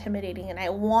super intimidating and I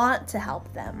want to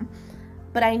help them,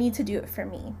 but I need to do it for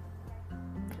me.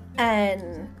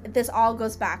 And this all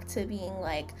goes back to being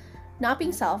like, not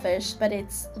being selfish, but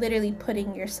it's literally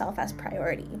putting yourself as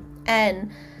priority.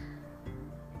 And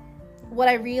what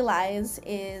I realize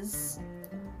is,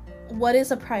 what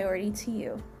is a priority to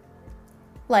you?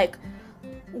 Like,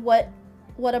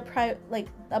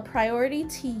 a priority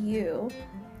to you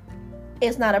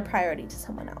is not a priority to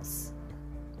someone else.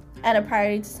 and a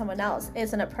priority to someone else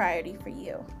isn't a priority for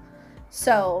you.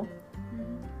 So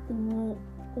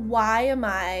why am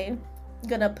I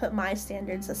gonna put my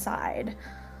standards aside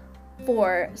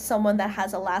for someone that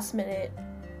has a last minute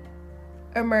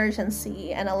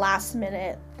emergency and a last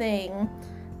minute thing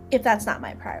if that's not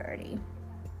my priority?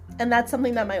 And that's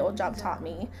something that my old job taught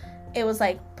me. It was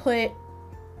like, put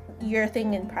your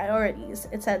thing in priorities.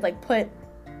 It said like, put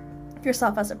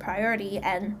yourself as a priority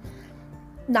and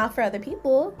not for other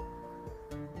people.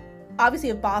 Obviously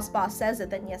if boss says it,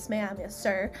 then yes ma'am, yes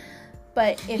sir.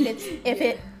 But if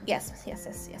it's yes.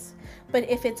 But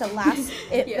if it's a last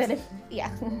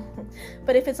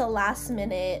but if it's a last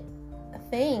minute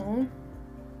thing,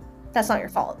 that's not your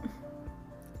fault.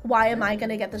 Why am I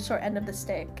gonna get the short end of the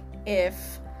stick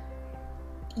if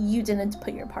you didn't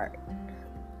put your part?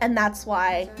 And that's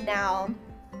why now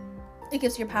it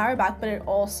gives your power back, but it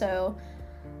also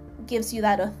gives you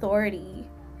that authority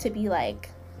to be like,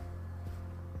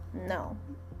 no.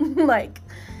 Like,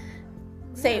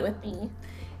 say it with me.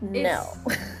 No.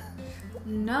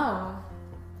 No.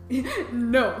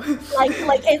 No.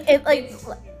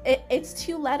 It's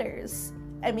 2 letters.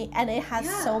 I mean, and it has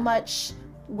so much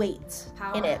weight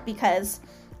in it because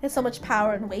there's so much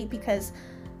power and weight because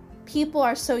people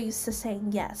are so used to saying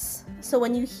yes. So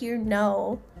when you hear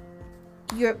no,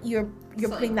 you're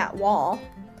putting that wall,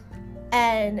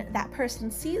 and that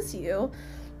person sees you,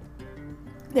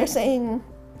 they're saying,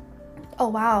 oh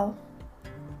wow,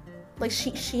 like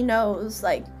she knows,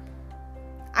 like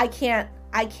I can't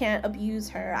abuse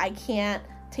her, I can't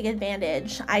take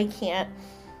advantage, I can't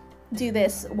do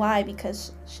this. Why?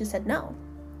 Because she said no.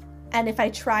 And if I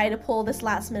try to pull this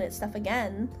last minute stuff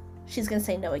again, she's gonna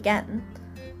say no again.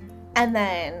 And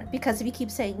then because if you keep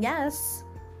saying yes,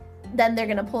 then they're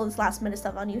gonna pull this last minute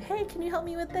stuff on you. Hey, can you help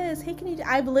me with this? Hey,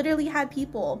 I've literally had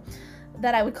people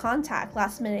that I would contact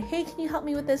last minute. Hey, can you help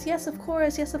me with this? Yes, of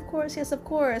course. Yes, of course. Yes, of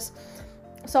course.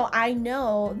 So I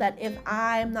know that if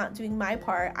I'm not doing my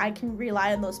part, I can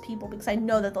rely on those people because I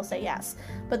know that they'll say yes.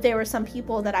 But there were some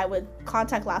people that I would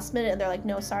contact last minute and they're like,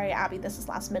 no, sorry, Abby, this is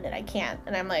last minute, I can't.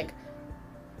 And I'm like,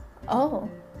 oh,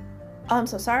 I'm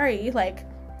so sorry. Like,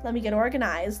 let me get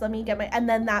organized. Let me get and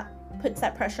then that puts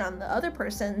that pressure on the other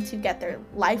person to get their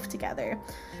life together.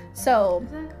 So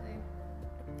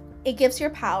it gives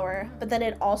your power, but then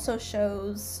it also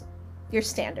shows your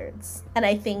standards. And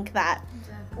I think that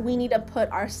we need to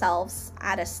put ourselves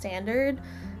at a standard,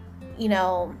 you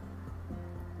know.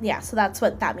 Yeah, so that's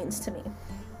what that means to me.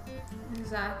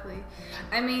 Exactly.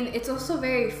 I mean, it's also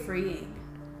very freeing.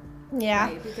 Yeah.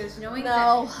 Right? Because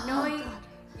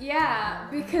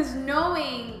because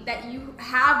knowing that you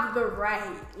have the right,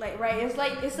 right? It's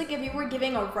like if you were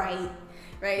giving a right,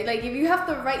 right? Like if you have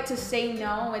the right to say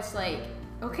no, it's like,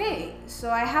 okay,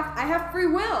 so I have free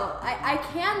will. I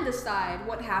can decide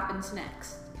what happens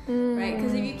next. Right?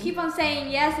 Because if you keep on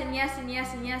saying yes and yes and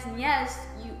yes and yes and yes,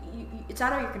 you it's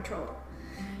out of your control,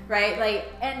 right? Like,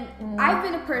 and I've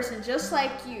been a person just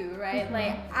like you, right?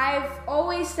 Like, I've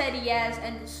always said yes,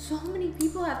 and so many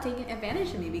people have taken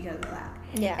advantage of me because of that.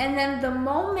 Yeah. And then the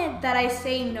moment that I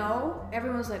say no,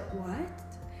 everyone's like, what?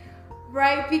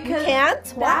 Right? Because you can't?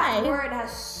 That Why? word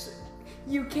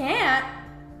you can't.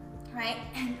 Right?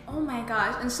 And oh my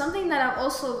gosh. And something that I've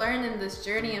also learned in this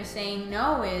journey of saying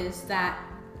no is that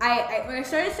I when I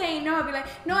started saying no, I'd be like,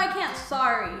 no, I can't,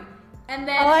 sorry. And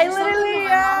then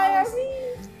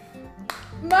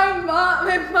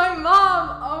my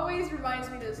mom always reminds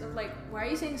me this of like, why are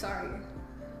you saying sorry?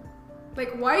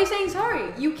 Like, why are you saying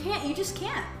sorry? You can't, you just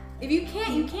can't. If you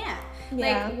can't, you can't.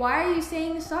 Yeah. Like, why are you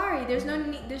saying sorry? There's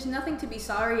nothing to be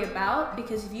sorry about,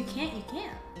 because if you can't, you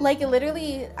can't. Like, it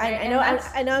literally, I know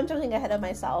I'm jumping ahead of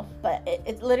myself, but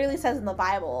it literally says in the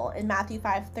Bible, in Matthew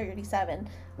 5:37,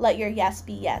 let your yes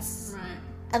be yes, right,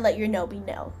 and let your no be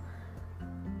no.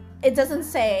 It doesn't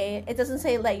say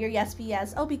let your yes be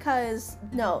yes. Oh, because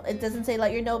no, it doesn't say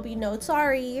let your no be no.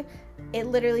 Sorry, it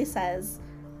literally says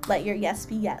let your yes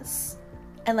be yes,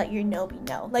 and let your no be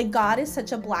no. Like, God is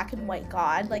such a black and white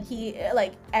God. Like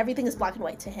everything is black and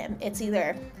white to him. It's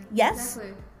either yes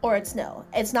or it's no.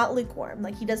 It's not lukewarm.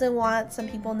 Like, he doesn't want some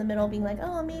people in the middle being like,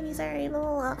 oh, maybe, sorry, blah,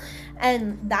 blah, blah.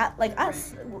 And that, like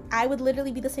us, I would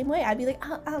literally be the same way. I'd be like,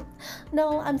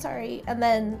 no, I'm sorry.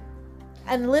 And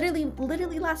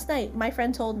literally last night, my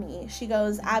friend told me, she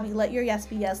goes, Abby, let your yes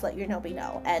be yes, let your no be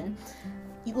no, and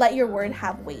let your word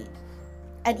have weight.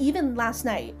 And even last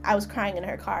night, I was crying in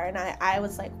her car, and I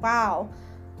was like, wow,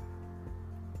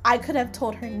 I could have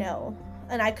told her no.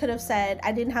 And I could have said,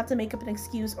 I didn't have to make up an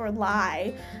excuse or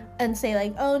lie and say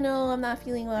like, oh no, I'm not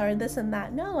feeling well, or this and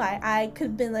that. No, I could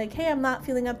have been like, hey, I'm not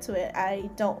feeling up to it. I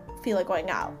don't feel like going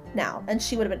out now. And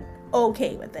she would have been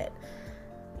okay with it,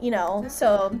 you know?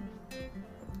 So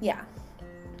yeah.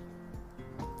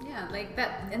 Yeah, like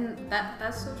that, and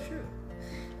that's so true,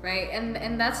 right?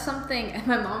 And that's something, and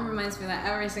my mom reminds me of that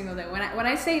every single day. When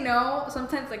I say no,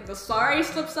 sometimes like the sorry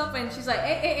slips up, and she's like,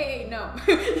 hey, no,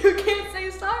 you can't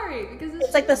say sorry because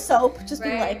it's like the soap just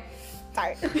being like,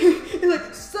 sorry.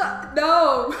 It's like,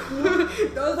 no.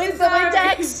 With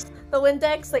the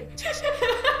Windex, like,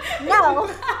 no.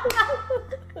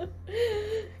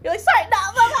 You're like, sorry, no.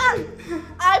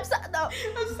 I'm sorry.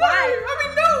 Why? I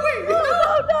mean, no, wait. No.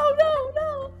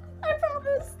 I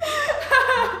promise.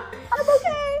 I'm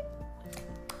okay.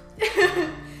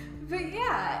 But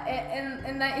yeah,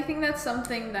 and I think that's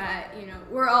something that, you know,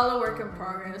 we're all a work in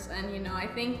progress. And, you know, I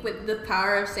think with the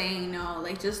power of saying no,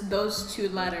 like just those 2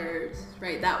 letters,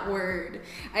 right, that word,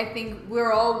 I think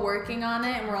we're all working on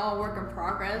it and we're all a work in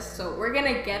progress. So we're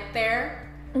going to get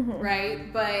there,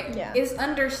 right? But it's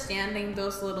understanding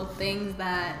those little things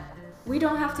that we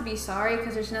don't have to be sorry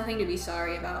because there's nothing to be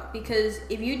sorry about. Because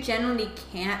if you genuinely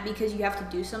can't because you have to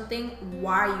do something,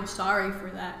 why are you sorry for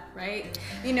that, right?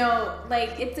 You know, like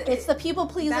it's the people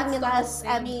pleasing in us,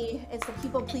 Emmy. It's the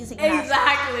people pleasing in us.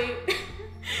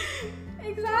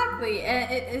 Exactly.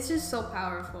 And it's just so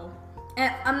powerful.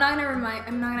 And I'm not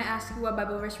gonna ask you what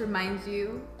Bible verse reminds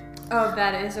you of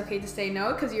that it is okay to say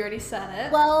no, because you already said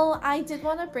it. Well, I did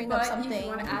want to bring up something. You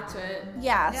want to add to it?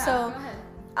 Yeah. So. Go ahead.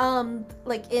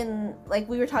 Like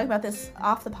we were talking about this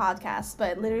off the podcast,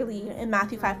 but literally in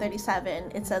Matthew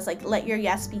 5:37, it says like, let your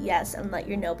yes be yes and let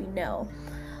your no be no.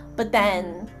 But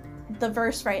then the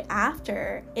verse right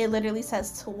after, it literally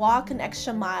says to walk an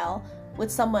extra mile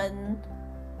with someone.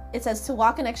 It says to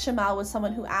walk an extra mile with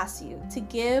someone who asks you to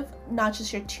give not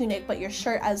just your tunic, but your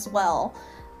shirt as well,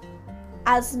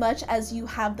 as much as you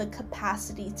have the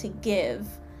capacity to give,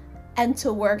 and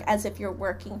to work as if you're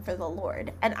working for the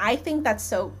Lord. And I think that's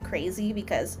so crazy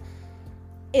because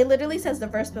it literally says the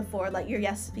verse before, let your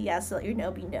yes be yes, let your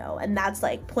no be no. And that's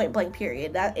like point blank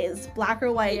period. That is black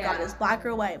or white. God is black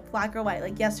or white,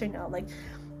 like yes or no. Like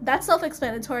that's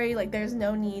self-explanatory. Like there's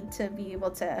no need to be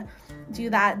able to do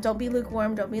that. Don't be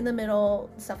lukewarm, don't be in the middle,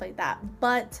 stuff like that.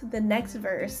 But the next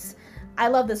verse, I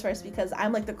love this verse because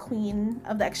I'm like the queen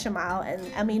of the extra mile, and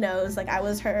Emmy knows, like I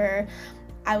was her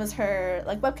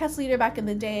like webcast leader back in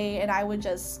the day, and I would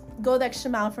just go the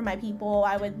extra mile for my people.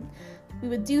 We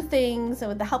would do things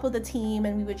with the help of the team,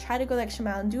 and we would try to go the extra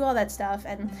mile and do all that stuff.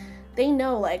 And they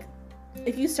know, like,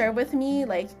 if you serve with me,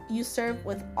 like, you serve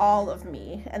with all of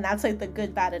me. And that's like the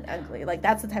good, bad, and ugly. Like,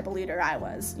 that's the type of leader I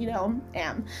was, you know,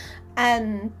 am.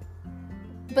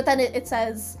 But then it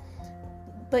says,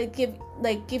 but give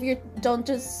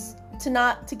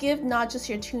not just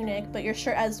your tunic, but your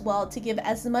shirt as well, to give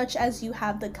as much as you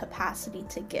have the capacity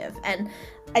to give. And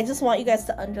I just want you guys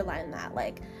to underline that,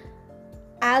 like,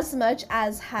 as much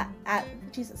as you have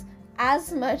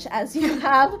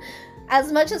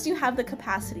the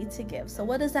capacity to give. So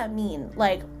what does that mean?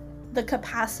 Like, the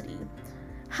capacity.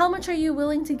 How much are you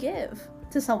willing to give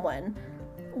to someone?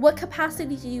 What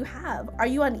capacity do you have? Are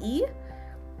you on E?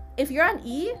 If you're on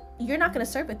E, you're not going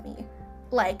to serve with me.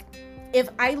 Like, if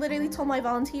I literally told my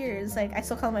volunteers, like, I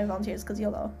still call them my volunteers because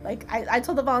YOLO. Like, I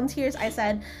told the volunteers, I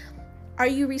said, are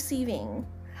you receiving?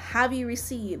 Have you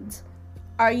received?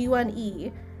 Are you on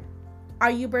E?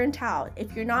 Are you burnt out?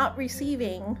 If you're not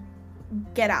receiving,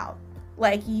 get out.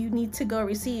 Like, you need to go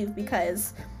receive,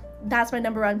 because that's my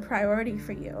number 1 priority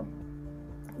for you.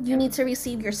 You need to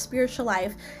receive. Your spiritual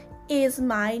life is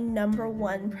my number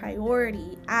 1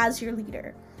 priority as your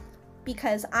leader,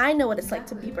 because I know what it's like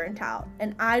to be burnt out,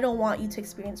 and I don't want you to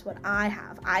experience what I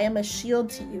have. I am a shield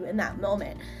to you in that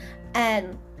moment.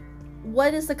 And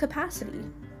what is the capacity?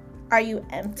 Are you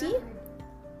empty?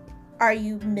 Are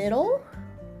you middle?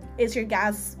 Is your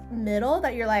gas middle,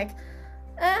 that you're like,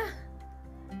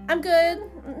 I'm good,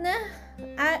 nah,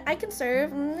 I can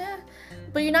serve, nah,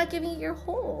 but you're not giving it your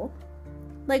whole?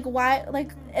 Like, why?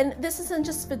 Like, and this isn't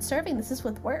just with serving, this is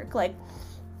with work, like,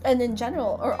 and in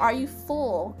general. Or are you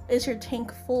full? Is your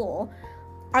tank full?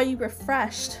 Are you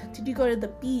refreshed? Did you go to the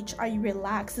beach? Are you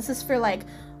relaxed? This is for like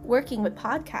working with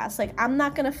podcasts. Like, I'm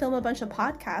not gonna film a bunch of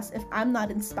podcasts if I'm not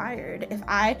inspired.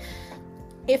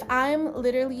 If I'm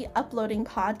literally uploading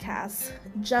podcasts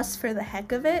just for the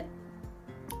heck of it,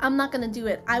 I'm not gonna do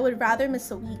it. I would rather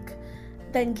miss a week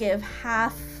than give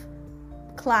half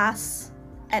class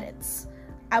edits.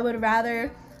 I would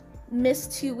rather miss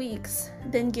 2 weeks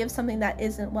than give something that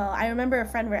isn't well. I remember a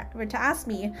friend were to ask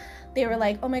me, they were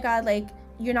like, oh my God, like,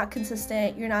 you're not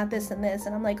consistent, you're not this and this.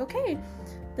 And I'm like, okay.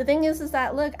 The thing is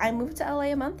that, look, I moved to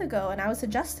LA a month ago and I was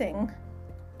adjusting.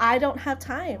 I don't have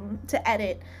time to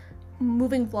edit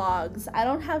moving vlogs. I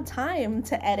don't have time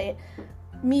to edit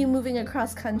me moving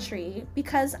across country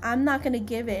because I'm not going to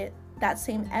give it that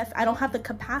same I don't have the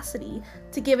capacity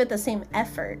to give it the same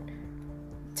effort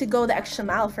to go the extra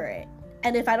mile for it.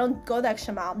 And if I don't go the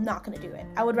extra mile, I'm not going to do it.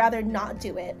 I would rather not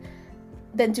do it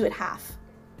than do it half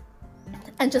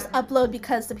and just upload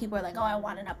because the people are like, oh, I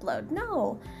want an upload.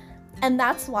 No. And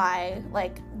that's why,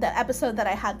 like, the episode that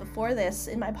I had before this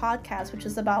in my podcast, which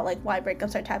is about like why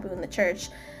breakups are taboo in the church,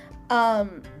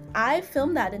 I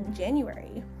filmed that in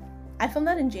January.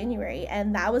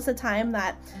 And that was the time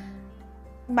that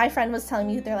my friend was telling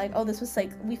me, they're like, oh, this was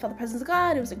like, we felt the presence of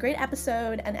God, it was a great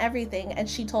episode and everything. And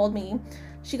she told me,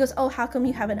 she goes, oh, how come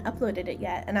you haven't uploaded it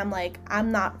yet? And I'm like,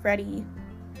 I'm not ready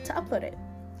to upload it.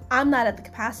 I'm not at the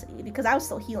capacity because I was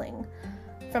still healing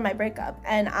from my breakup.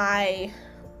 And I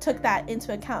took that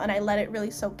into account and I let it really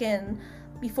soak in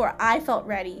before I felt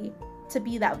ready to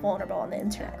be that vulnerable on the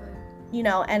internet. Exactly. You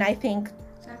know, and I think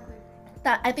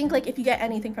like if you get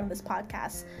anything from this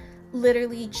podcast,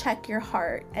 literally check your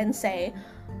heart and say,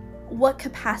 what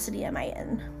capacity am I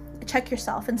in? Check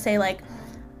yourself and say, like,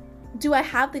 do I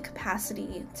have the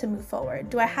capacity to move forward?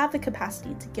 Do I have the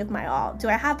capacity to give my all? Do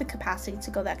I have the capacity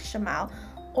to go the extra mile?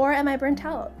 Or am I burnt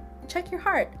out? Check your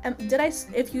heart.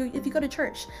 If you go to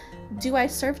church, do I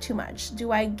serve too much?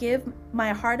 Do I give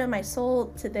my heart and my soul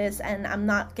to this and I'm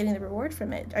not getting the reward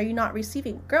from it? Are you not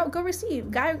receiving? Girl, go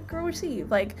receive. Guy, girl, receive.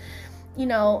 Like, you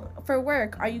know, for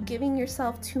work, are you giving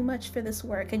yourself too much for this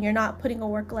work and you're not putting a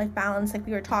work-life balance like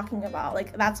we were talking about?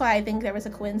 Like, that's why I think there was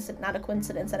not a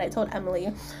coincidence that I told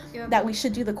Emily that we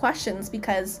should do the questions,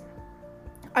 because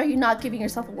are you not giving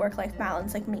yourself a work-life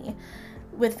balance like me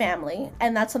with family?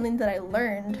 And that's something that I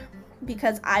learned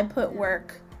because I put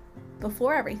work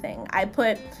before everything. I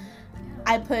put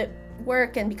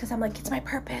work, and because I'm like, it's my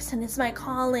purpose and it's my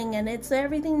calling and it's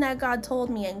everything that God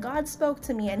told me and God spoke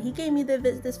to me and he gave me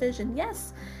this vision.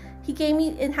 Yes, he gave me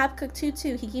in Habakkuk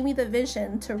 2:2, he gave me the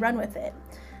vision to run with it.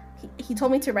 He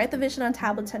told me to write the vision on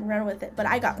tablets and run with it, but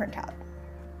I got burnt out.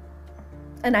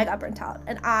 And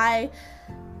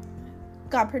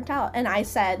I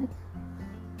said,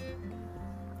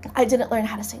 I didn't learn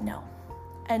how to say no.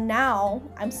 And now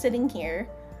I'm sitting here,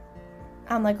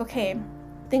 I'm like, okay,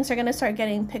 things are going to start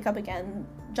pick up again.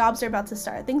 Jobs are about to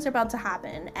start. Things are about to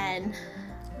happen. And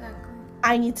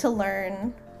I need to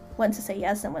learn when to say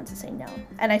yes and when to say no.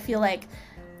 And I feel like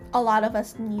a lot of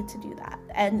us need to do that.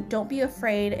 And don't be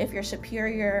afraid if your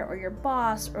superior or your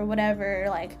boss or whatever,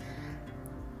 like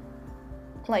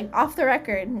off the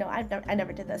record, no, I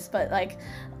never did this, but like,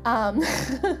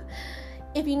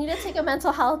 if you need to take a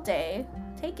mental health day,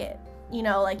 take it. You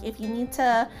know, like if you need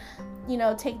to, you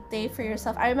know, take a day for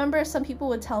yourself. I remember some people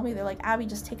would tell me, they're like, Abby,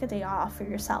 just take a day off for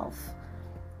yourself.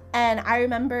 And I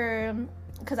remember,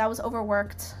 because I was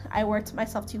overworked, I worked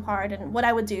myself too hard. And what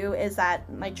I would do is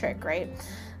that, my trick, right?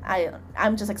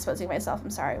 I'm just exposing myself.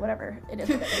 I'm sorry, whatever it is.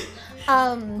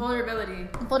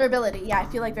 Vulnerability. Yeah, I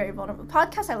feel like very vulnerable.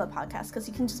 Podcasts, I love podcasts because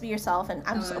you can just be yourself and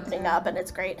I'm just opening up and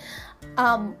it's great.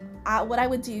 What I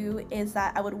would do is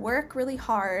that I would work really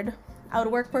hard. I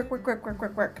would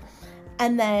work.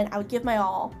 And then I would give my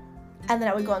all. And then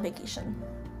I would go on vacation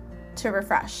to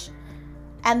refresh.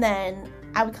 And then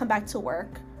I would come back to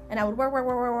work. And I would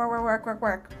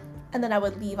work. And then I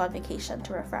would leave on vacation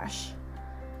to refresh.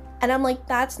 And I'm like,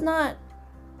 that's not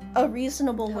a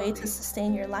reasonable way to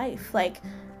sustain your life. Like,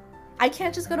 I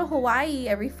can't just go to Hawaii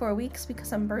every 4 weeks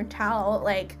because I'm burnt out.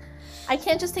 Like, I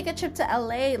can't just take a trip to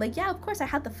LA. Like, yeah, of course I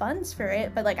had the funds for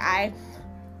it, but like I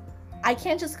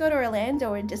can't just go to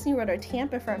Orlando or Disney World or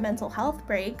Tampa for a mental health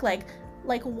break. Like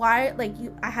why?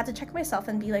 I had to check myself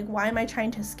and be like, why am I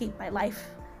trying to escape my life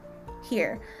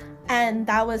here? And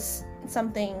that was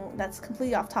something that's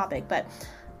completely off topic, but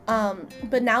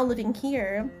now living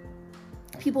here,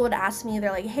 people would ask me,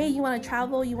 they're like, hey, you want to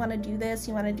travel? You want to do this?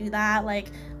 You want to do that?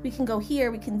 Like, we can go here,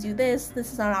 we can do this.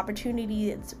 This is an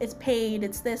opportunity. It's paid.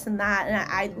 It's this and that. And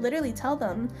I literally tell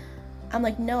them, I'm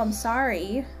like, no, I'm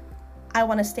sorry. I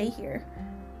want to stay here.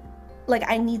 Like,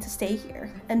 I need to stay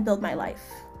here and build my life.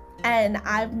 And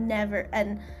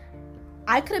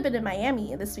I could have been in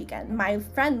Miami this weekend. My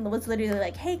friend was literally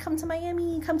like, hey, come to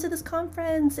Miami, come to this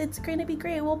conference. It's going to be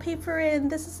great. We'll pay for it and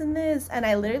this and this. And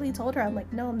I literally told her, I'm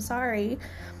like, no, I'm sorry.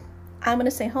 I'm going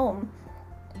to stay home.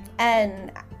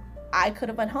 And I could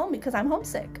have went home because I'm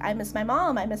homesick. I miss my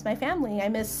mom. I miss my family. I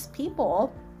miss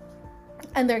people.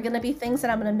 And there are going to be things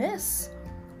that I'm going to miss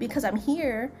because I'm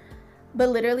here. But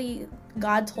literally,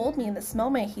 God told me in this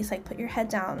moment, he's like, put your head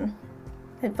down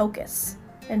and focus.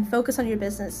 And focus on your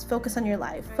business, focus on your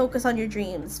life, focus on your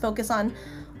dreams, focus on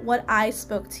what I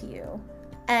spoke to you.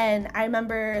 And I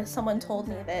remember someone told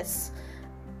me this.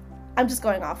 I'm just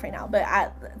going off right now, but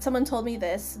someone told me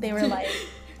this. They were like,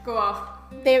 go off.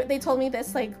 They told me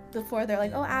this like before. They're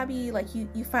like, oh, Abby, like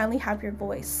you finally have your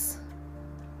voice.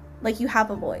 Like you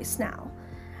have a voice now.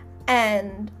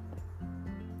 And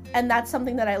that's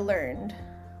something that I learned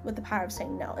with the power of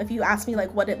saying no. If you ask me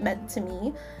like what it meant to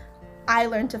me, I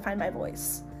learned to find my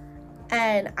voice.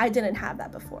 And I didn't have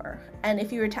that before. And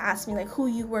if you were to ask me like who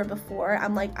you were before,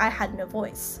 I'm like, I had no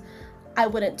voice. I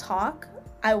wouldn't talk.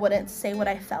 I wouldn't say what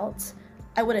I felt.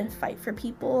 I wouldn't fight for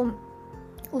people.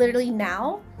 Literally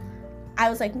now,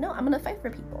 I was like, no, I'm gonna fight for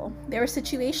people. There were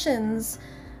situations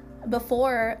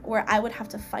before where I would have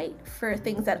to fight for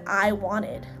things that I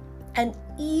wanted. And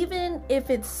even if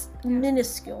it's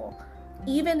minuscule,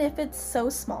 even if it's so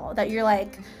small that you're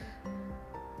like,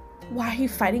 why are you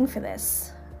fighting for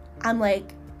this? I'm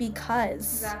like,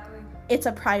 because it's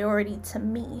a priority to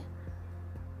me.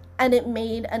 And it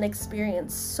made an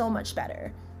experience so much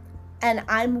better. And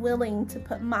I'm willing to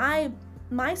put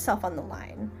myself on the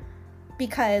line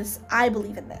because I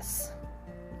believe in this.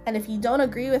 And if you don't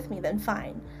agree with me, then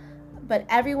fine. But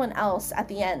everyone else at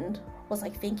the end was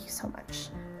like, thank you so much.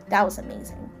 That was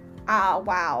amazing.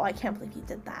 Wow, I can't believe you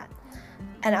did that.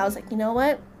 And I was like, you know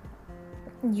what?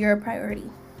 You're a priority.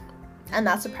 And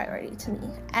that's a priority to me.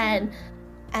 And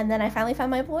then I finally found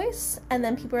my voice. And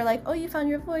then people were like, oh, you found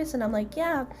your voice? And I'm like,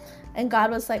 yeah. And God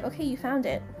was like, okay, you found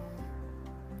it.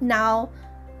 Now,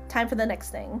 time for the next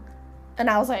thing. And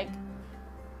I was like,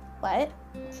 what?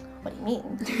 What do you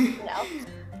mean? You know?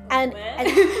 And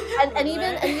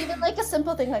even like a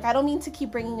simple thing, like I don't mean to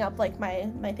keep bringing up like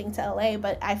my thing to LA,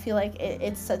 but I feel like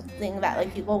it's something that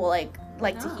like people will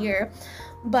like to hear.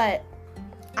 But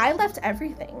I left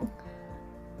everything.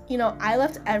 You know, I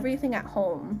left everything at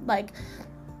home. Like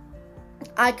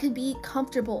I could be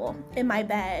comfortable in my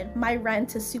bed. My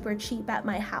rent is super cheap at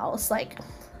my house. Like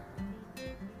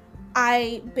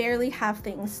I barely have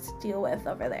things to deal with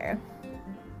over there.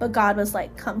 But God was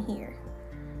like, come here.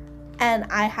 And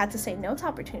I had to say no to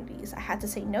opportunities. I had to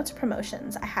say no to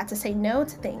promotions. I had to say no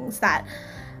to things that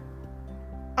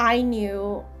I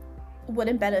knew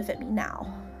wouldn't benefit me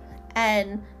now.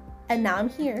 And now I'm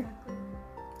here.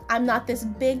 I'm not this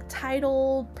big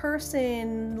title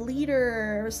person,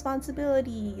 leader,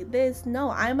 responsibility, this.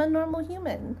 No, I'm a normal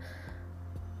human.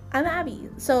 I'm Abby.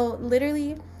 So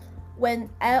literally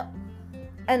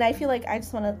and I feel like I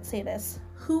just want to say this.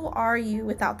 Who are you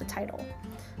without the title?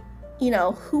 You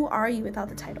know, who are you without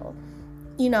the title?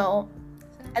 You know,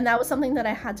 and that was something that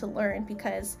I had to learn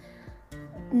because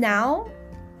now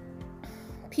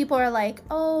people are like,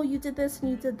 oh, you did this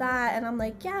and you did that. And I'm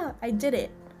like, yeah, I did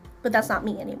it, but that's not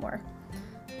me anymore.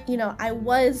 You know, I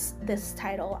was this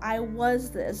title, I was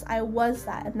this, I was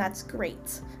that, and that's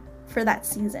great for that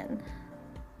season.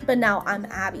 But now I'm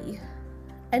Abby.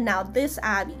 And now this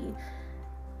Abby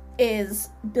is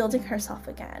building herself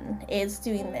again, is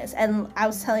doing this. And I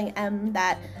was telling Em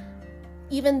that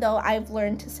even though I've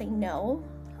learned to say no,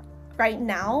 right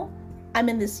now I'm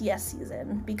in this yes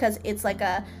season because it's like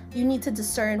you need to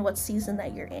discern what season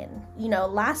that you're in. You know,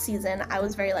 last season I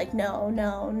was very like, no, I'm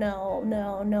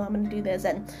gonna do this.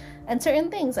 And certain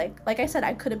things, like I said,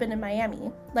 I could have been in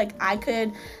Miami. Like I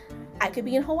could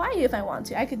be in Hawaii if I want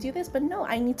to. I could do this, but no,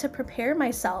 I need to prepare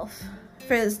myself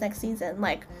for this next season.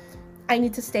 Like I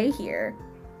need to stay here,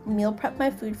 meal prep my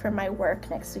food for my work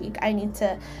next week. I need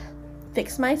to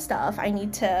fix my stuff. I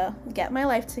need to get my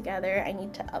life together. I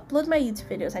need to upload my YouTube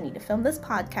videos. I need to film this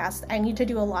podcast. I need to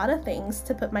do a lot of things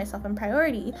to put myself in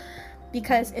priority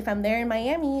because if I'm there in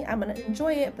Miami, I'm going to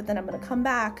enjoy it, but then I'm going to come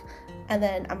back and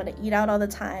then I'm going to eat out all the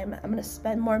time. I'm going to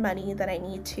spend more money than I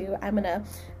need to. I'm going to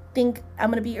think I'm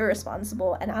going to be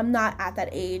irresponsible, and I'm not at that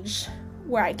age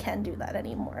where I can do that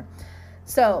anymore.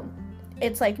 So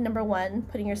it's like, number 1,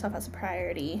 putting yourself as a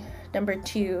priority. Number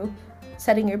 2,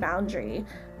 setting your boundary.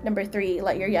 Number 3,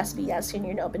 let your yes be yes and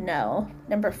your no be no.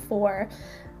 Number 4,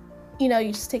 you know,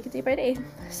 you just take it day by day.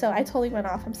 So I totally went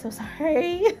off. I'm so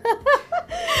sorry.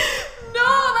 No,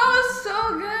 that was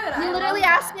so good. You literally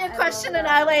asked me a question and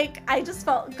I just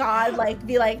felt God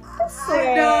be like,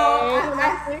 I know.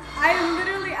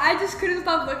 I just couldn't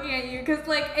stop looking at you because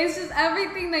it's just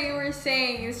everything that you were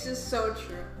saying is just so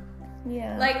true.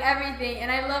 Yeah. Like everything.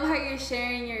 And I love how you're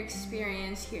sharing your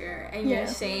experience here and you're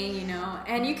saying, you know,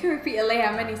 and you can repeat LA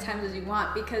how many times as you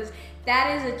want because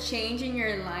that is a change in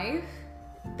your life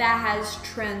that has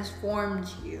transformed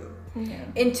you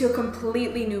into a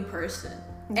completely new person.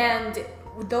 Yeah. And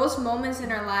those moments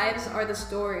in our lives are the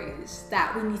stories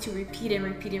that we need to repeat and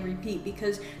repeat and repeat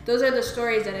because those are the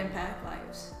stories that impact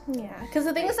lives. Yeah, because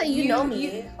the thing is that you know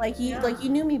me, you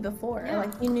knew me before,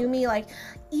 you knew me,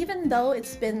 even though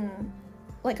it's been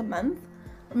a month,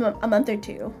 a month or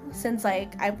two since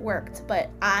like I've worked, but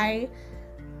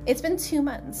it's been 2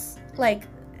 months, like,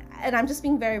 and I'm just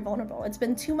being very vulnerable. It's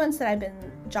been 2 months that I've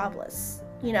been jobless,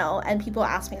 you know, and people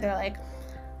ask me, they're like,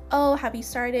 oh, have you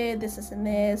started this and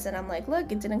this? And I'm like,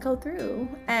 look, it didn't go through.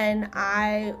 And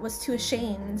I was too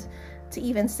ashamed to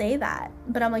even say that.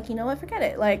 But I'm like, you know what, forget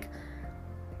it. Like,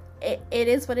 it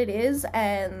is what it is.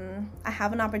 And I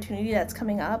have an opportunity that's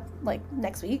coming up like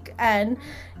next week. And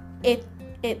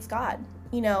it's God,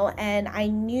 you know, and I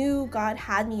knew God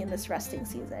had me in this resting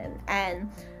season.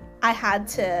 And I had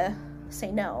to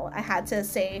say no. I had to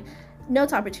say no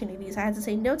to opportunities. I had to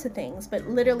say no to things, but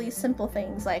literally simple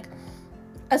things like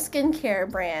a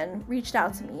skincare brand reached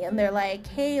out to me and they're like,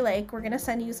 hey, like, we're gonna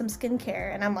send you some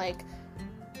skincare. And I'm like,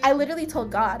 I literally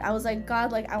told God, I was like,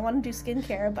 God, like, I want to do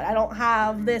skincare, but I don't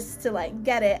have this to like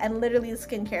get it. And literally the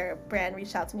skincare brand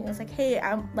reached out to me and was like, hey,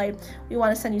 I'm like, we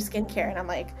want to send you skincare. And I'm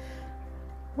like,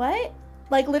 what?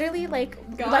 Like, literally,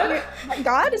 like, God?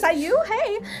 God, is that you?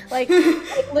 Hey, like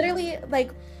literally,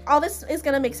 like, all this is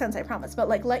gonna make sense, I promise, but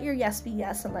like, let your yes be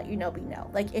yes and let your no be no.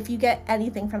 Like, if you get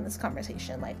anything from this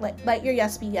conversation, like let your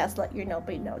yes be yes, let your no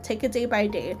be no. Take it day by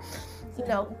day, you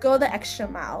know, go the extra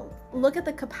mile, look at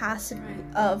the capacity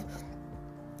of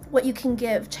what you can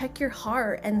give, check your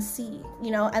heart and see,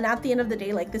 you know. And at the end of the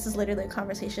day, like, this is literally a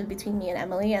conversation between me and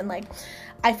Emily, and like,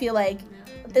 I feel like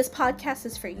this podcast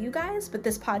is for you guys, but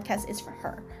this podcast is for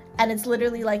her, and it's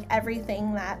literally like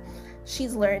everything that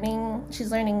she's learning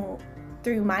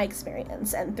through my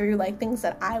experience and through like things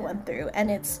that I went through.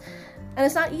 And it's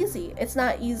not easy. It's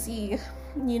not easy,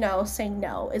 you know, saying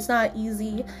no. It's not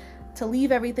easy to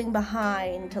leave everything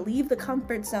behind, to leave the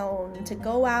comfort zone, to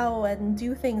go out and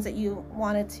do things that you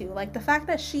wanted to. Like the fact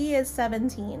that she is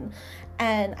 17,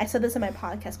 and I said this in my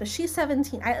podcast, but she's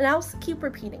 17, and I'll keep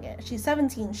repeating it. She's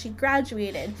 17, she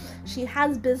graduated, she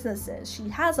has businesses, she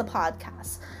has a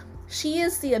podcast. She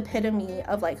is the epitome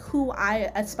of like who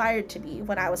I aspired to be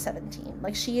when I was 17.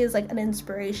 Like, she is like an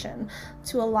inspiration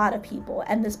to a lot of people,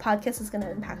 and this podcast is going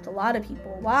to impact a lot of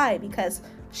people. Why? Because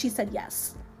she said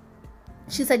yes.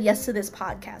 She said yes to this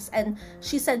podcast, and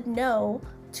she said no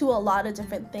to a lot of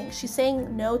different things. She's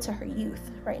saying no to her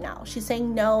youth right now. She's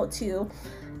saying no to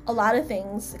a lot of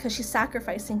things because she's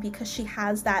sacrificing, because she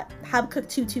has that Habakkuk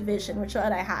 2:2 vision, which is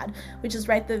what I had, which is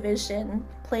write the vision,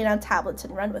 play it on tablets,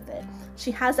 and run with it.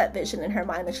 She has that vision in her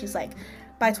mind that she's like,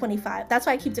 by 25, that's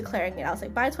why I keep declaring it. I was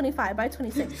like, by 25, by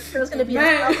 26, this girl's gonna be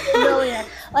a millionaire.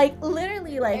 Like,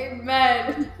 literally, like,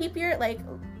 amen. Keep your, like,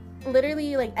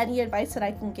 literally, like, any advice that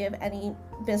I can give any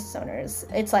business owners,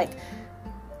 it's like,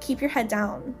 keep your head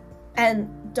down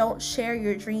and don't share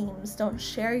your dreams, don't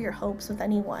share your hopes with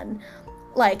anyone.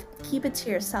 Like, keep it to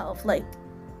yourself. Like,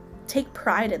 take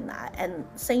pride in that and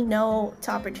say no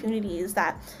to opportunities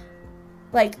that,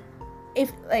 like,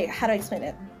 if, like, how do I explain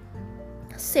it?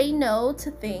 Say no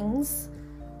to things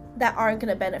that aren't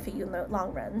going to benefit you in the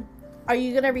long run. Are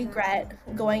you going to regret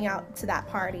going out to that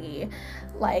party,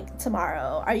 like,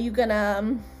 tomorrow? Are you going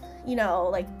to, you know,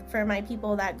 like, for my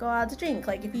people that go out to drink,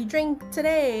 like, if you drink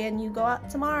today and you go out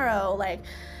tomorrow, like,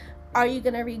 are you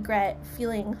going to regret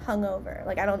feeling hungover?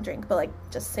 Like, I don't drink, but, like,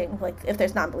 just saying, like, if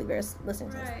there's non-believers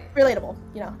listening to this. Relatable,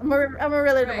 you know. I'm a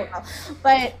relatable girl.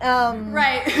 But,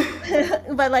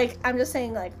 but, like, I'm just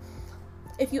saying, like,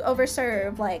 if you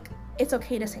overserve, like, it's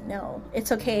okay to say no. It's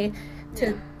okay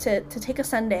to take a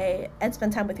Sunday and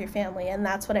spend time with your family. And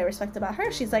that's what I respect about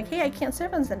her. She's like, hey, I can't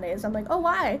serve on Sundays. I'm like, oh,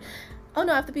 why? Oh,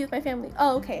 no, I have to be with my family.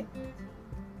 Oh, okay.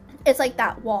 It's like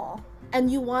that wall. And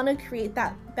you want to create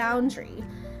that boundary,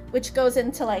 which goes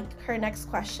into like her next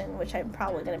question, which I'm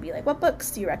probably going to be like, what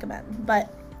books do you recommend?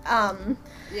 But,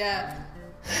 yeah.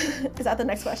 Is that the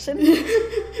next question?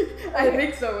 I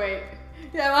think so, wait.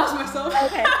 Yeah, I lost myself.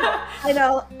 Okay, cool. I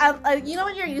know. You know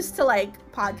when you're used to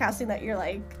like podcasting that you're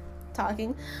like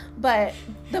talking, but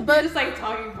the book. You're just like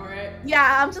talking for it.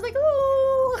 Yeah, I'm just like,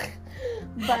 ooh.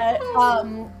 But,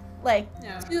 like,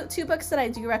 two books that I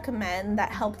do recommend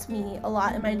that helped me a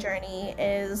lot in my journey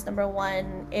is, number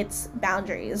one, it's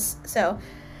Boundaries. So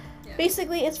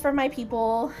basically it's for my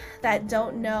people that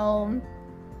don't know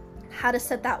how to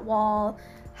set that wall,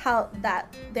 how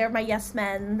that they're my yes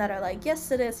men that are like, yes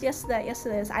to this, yes to that, yes to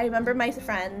this. I remember my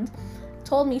friend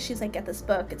told me, she's like, get this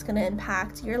book, it's going to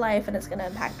impact your life and it's going to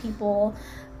impact people,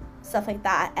 stuff like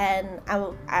that. And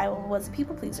I was a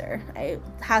people pleaser.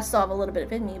 I still have a little bit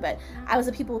of in me, but I was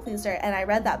a people pleaser, and I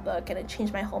read that book and it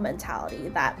changed my whole mentality.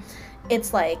 That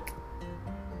it's like,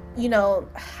 you know,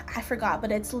 I forgot,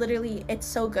 but it's literally, it's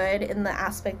so good in the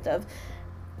aspect of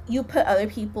you put other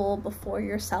people before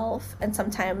yourself, and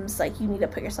sometimes like you need to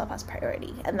put yourself as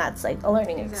priority, and that's like a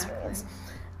learning experience.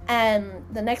 And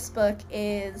the next book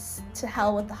is To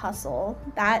Hell with the Hustle.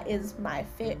 That is my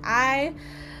favorite.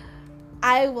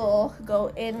 I will go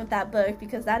in with that book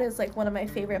because that is like one of my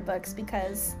favorite books,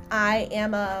 because I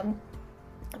am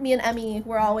me and Emmy,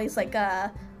 we're always like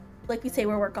we say,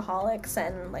 we're workaholics,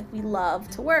 and like we love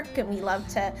to work and we love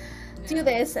to do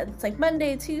this, and it's like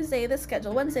Monday, Tuesday, this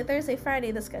schedule, Wednesday, Thursday, Friday,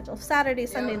 the schedule, Saturday,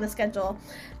 Sunday, the schedule.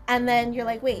 And then you're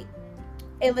like, wait,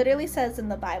 it literally says in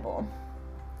the Bible,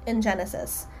 in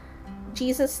Genesis,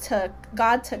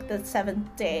 God took the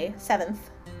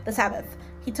Sabbath.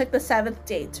 He took the seventh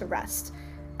day to rest,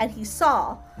 and he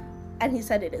saw, and he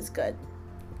said it is good.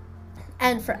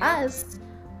 And for us,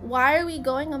 why are we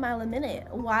going a mile a minute?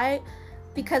 Why?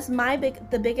 Because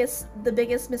the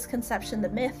biggest misconception, the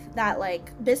myth that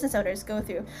like business owners go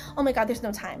through, oh my God, there's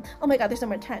no time. Oh my God, there's no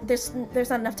more time. There's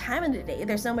not enough time in the day.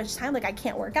 There's so much time. Like I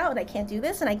can't work out and I can't do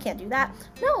this and I can't do that.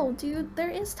 No, dude, there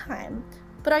is time.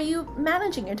 But are you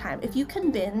managing your time? If you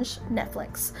can binge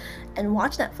Netflix and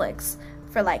watch Netflix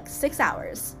for like 6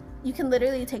 hours, you can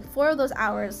literally take 4 of those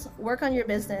hours, work on your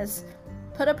business,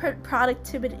 put a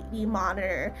productivity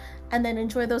monitor, and then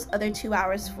enjoy those other 2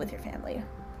 hours with your family.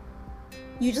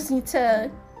 You just need to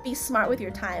be smart with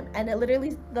your time. And it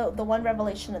literally, the one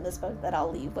revelation in this book that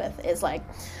I'll leave with is like,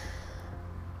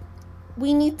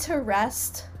 we need to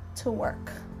rest to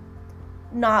work,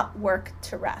 not work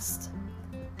to rest.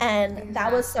 And exactly.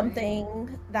 That was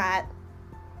something that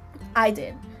I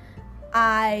did.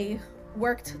 I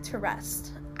worked to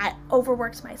rest. I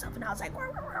overworked myself, and I was like,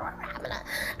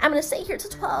 I'm gonna stay here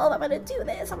till 12. I'm gonna do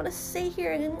this. I'm gonna stay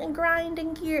here and grind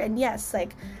and gear. And yes,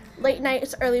 like late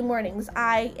nights, early mornings.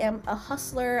 I am a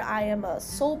hustler. I am a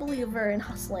soul believer in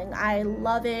hustling. I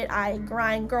love it. I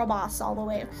grind, girl boss all the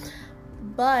way.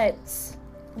 But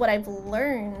what I've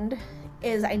learned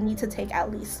is I need to take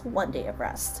at least 1 day of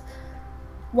rest.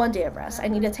 1 day of rest. I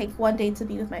need to take 1 day to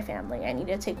be with my family. I need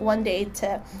to take 1 day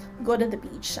to go to the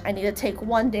beach. I need to take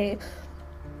 1 day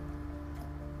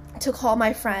to call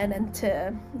my friend and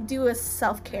to do a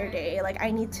self-care day. Like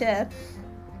I need to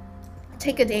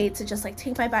take a day to just like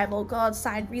take my Bible, go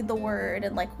outside, read the word,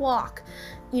 and like walk,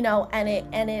 you know. And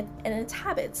it's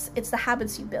habits. It's the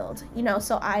habits you build, you know.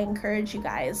 So I encourage you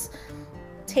guys,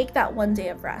 take that 1 day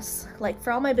of rest. Like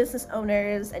for all my business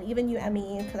owners, and even you,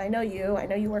 Emmy, because I know you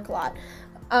work a lot.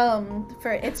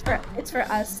 It's for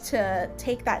us to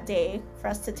take that day, for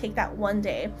us to take that 1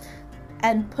 day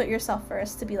and put yourself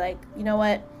first, to be like, you know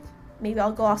what, maybe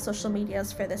I'll go off social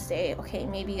medias for this day. Okay,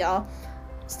 maybe I'll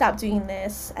stop doing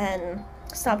this and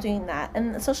stop doing that.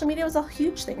 And social media was a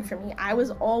huge thing for me. I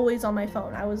was always on my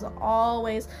phone. I was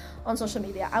always on social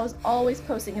media. I was always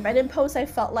posting. If I didn't post, I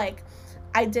felt like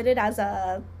I did it as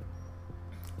a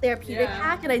therapeutic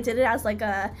hack, and I did it as like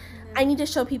I need to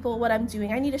show people what I'm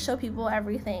doing. I need to show people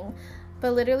everything.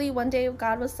 But literally one day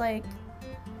God was like,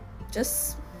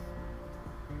 just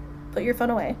put your phone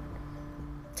away.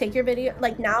 Take your video.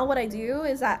 Like now what I do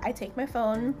is that I take my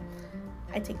phone,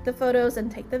 I take the photos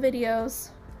and take the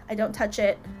videos. I don't touch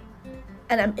it,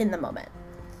 and I'm in the moment,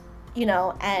 you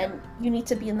know. And you need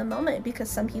to be in the moment, because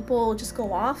some people just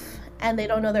go off and they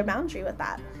don't know their boundary with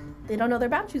that. They don't know their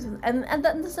boundaries. And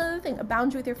that's another thing, a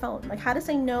boundary with your phone. Like how to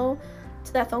say no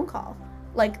to that phone call.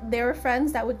 Like there were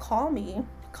friends that would call me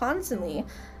constantly.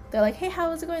 They're like, hey,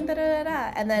 how is it going? Da, da, da,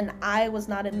 da. And then I was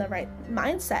not in the right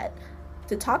mindset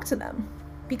to talk to them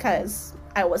because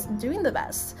I wasn't doing the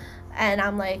best. And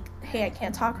I'm like, hey, I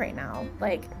can't talk right now.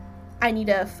 Like I need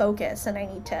to focus and I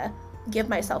need to give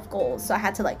myself goals. So I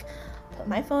had to like put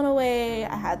my phone away.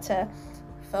 I had to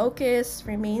focus,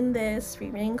 remain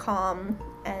calm.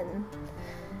 And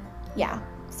yeah,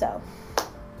 so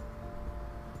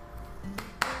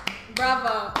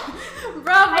bravo.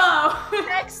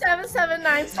 Text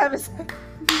 77977.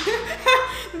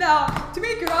 No, to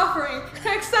make your offering,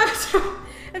 text 7.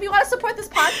 If you want to support this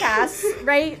podcast,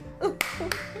 right?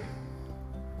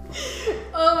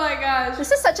 Oh my gosh,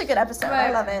 this is such a good episode. I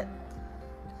love it.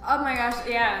 Oh my gosh,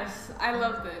 yes, I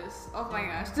love this. Oh my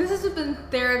gosh, this has been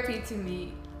therapy to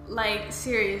me. Like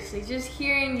seriously, just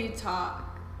hearing you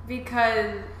talk,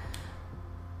 because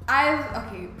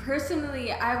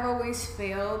personally, I've always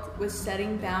failed with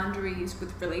setting boundaries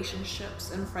with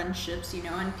relationships and friendships, you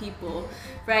know, and people,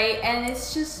 right? And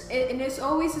it's just, it's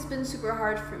always has been super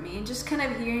hard for me. And just kind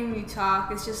of hearing you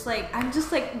talk, it's just like, I'm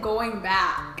just like going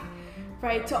back,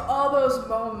 right, to all those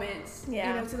moments, you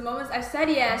know, to the moments I said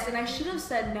yes and I should have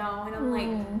said no. And I'm like,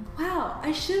 wow,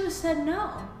 I should have said no,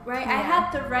 right? I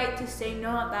had the right to say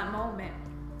no at that moment.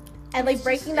 And like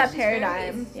breaking that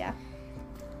paradigm,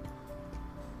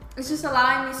 It's just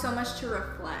allowing me so much to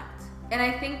reflect. And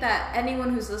I think that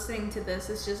anyone who's listening to this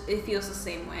is just, it feels the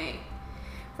same way,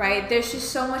 right? There's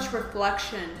just so much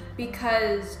reflection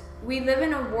because we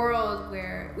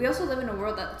also live in a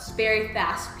world that's very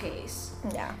fast paced.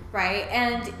 Yeah. Right?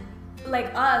 And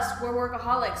like us, we're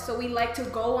workaholics, so we like to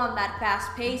go on that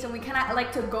fast pace, and we kind of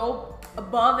like to go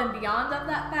above and beyond of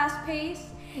that fast pace.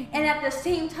 And at the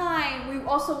same time, we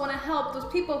also want to help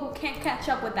those people who can't catch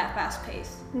up with that fast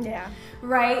pace. Yeah.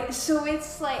 Right? So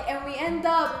it's like, and we end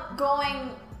up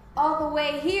going all the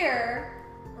way here,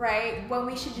 right? When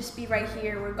we should just be right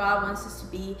here where God wants us to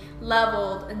be,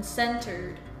 leveled and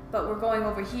centered. But we're going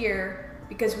over here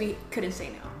because we couldn't say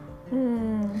no.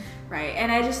 Right?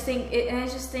 And I just think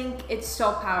it's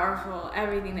so powerful,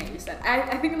 everything that you said.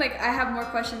 I think like I have more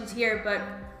questions here, but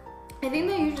I think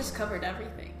that you just covered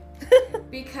everything.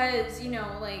 Because, you know,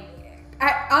 like,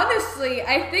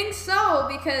 I think so,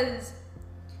 because,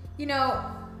 you know,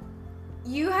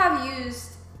 you have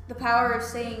used the power of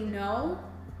saying no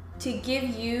to give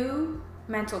you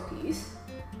mental peace.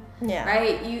 Yeah.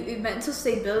 Right? You mental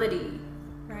stability,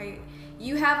 right?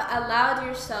 You have allowed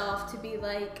yourself to be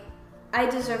like, I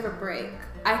deserve a break.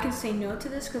 I can say no to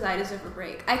this because I deserve a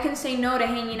break. I can say no to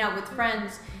hanging out with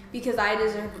friends because I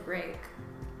deserve a break.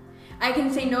 I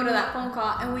can say no to that phone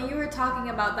call. And when you were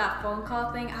talking about that phone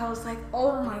call thing, I was like,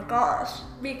 oh my gosh,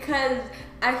 because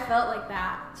I felt like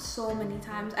that so many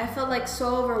times. I felt like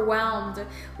so overwhelmed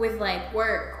with like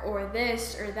work or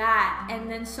this or that. And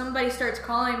then somebody starts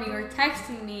calling me or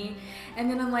texting me.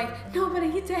 And then I'm like, no, but I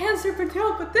need to answer for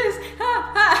help with this.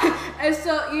 And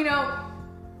so, you know,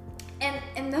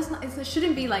 and that's not, it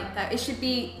shouldn't be like that. It should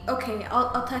be, okay,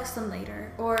 I'll text them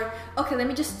later, or okay, let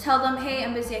me just tell them, hey,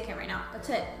 I'm busy, I can't right now. That's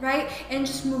it, right? And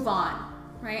just move on,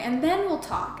 right? And then we'll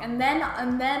talk, and then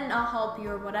I'll help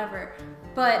you or whatever.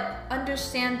 But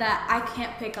understand that I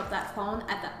can't pick up that phone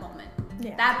at that moment.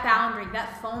 Yeah. That boundary,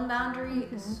 that phone boundary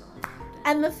is so important.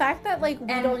 And the fact that like we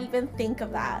don't even think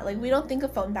of that, like we don't think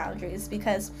of phone boundaries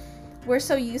because we're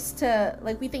so used to,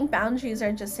 like, we think boundaries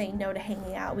are just saying no to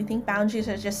hanging out. We think boundaries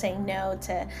are just saying no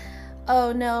to,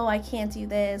 oh, no, I can't do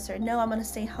this, or no, I'm going to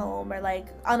stay home, or, like,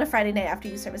 on a Friday night after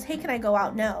youth service, hey, can I go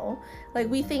out? No.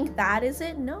 Like, we think that is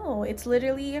it. No, it's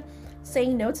literally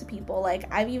saying no to people. Like,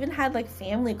 I've even had, like,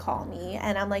 family call me,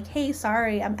 and I'm like, hey,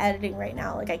 sorry, I'm editing right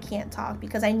now. Like, I can't talk,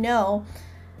 because I know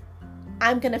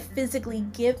I'm going to physically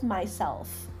give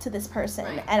myself to this person,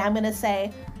 right. And I'm going to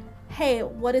say, hey,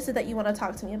 what is it that you want to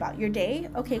talk to me about? Your day?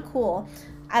 Okay, cool.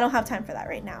 I don't have time for that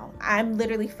right now. I'm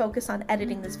literally focused on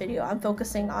editing this video. I'm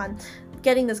focusing on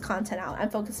getting this content out. I'm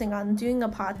focusing on doing a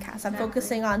podcast. I'm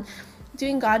focusing on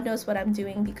doing God knows what I'm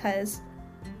doing, because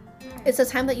it's a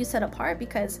time that you set apart,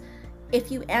 because if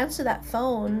you answer that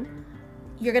phone,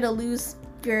 you're going to lose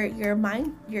your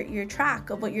mind, your track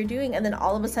of what you're doing, and then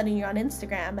all of a sudden you're on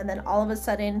Instagram, and then all of a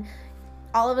sudden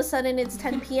it's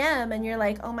 10 p.m. and you're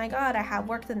like, oh my God, I have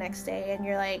work the next day. And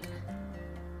you're like,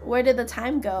 where did the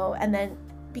time go? And then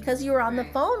because you were on the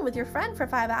phone with your friend for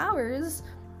 5 hours,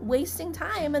 wasting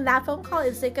time, and that phone call,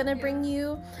 is it going to bring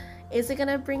you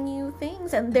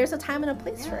things? And there's a time and a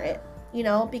place for it, you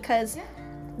know, because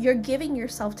you're giving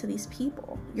yourself to these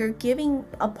people. You're giving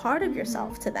a part of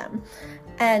yourself to them.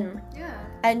 And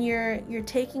you're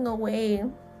taking away,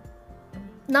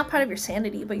 not part of your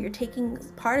sanity, but you're taking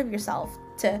part of yourself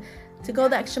to go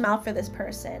the extra mile for this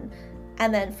person.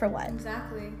 And then for what?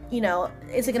 Exactly. You know,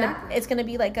 it's gonna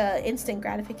be like a instant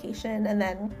gratification, and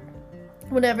then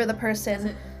whenever the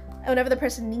person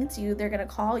needs you, they're gonna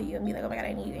call you and be like, oh my God,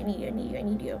 I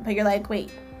need you. But you're like, wait,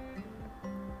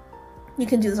 you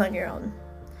can do this on your own.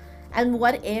 And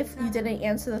what if you didn't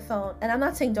answer the phone? And I'm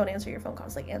not saying don't answer your phone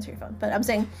calls, like answer your phone, but I'm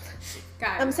saying to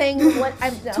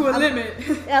a limit.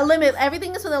 A limit.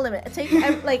 Everything is with a limit. Take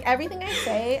like everything I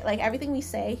say, like everything we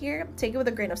say here, take it with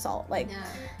a grain of salt. Like,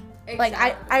 like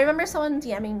I remember someone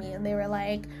DMing me and they were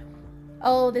like,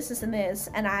 oh, this and this,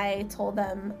 and I told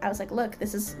them, I was like, look,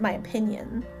 this is my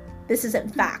opinion. This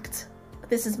isn't fact.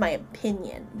 This is my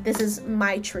opinion. This is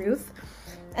my truth,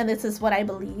 and this is what I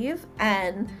believe.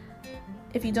 And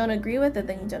if you don't agree with it,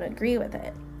 then you don't agree with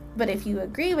it. But if you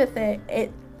agree with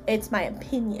it, it's my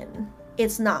opinion.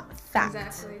 It's not fact.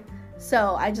 Exactly.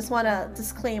 So I just want a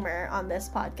disclaimer on this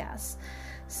podcast.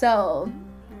 So,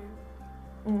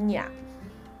 yeah.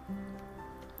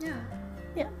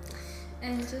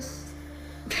 And just,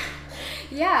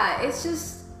 it's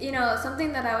just, you know,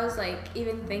 something that I was like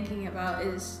even thinking about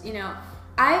is, you know,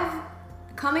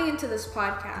 coming into this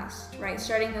podcast, right,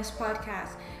 starting this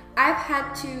podcast, I've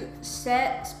had to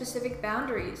set specific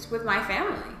boundaries with my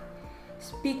family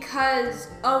because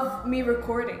of me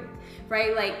recording,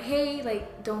 right? Like, hey,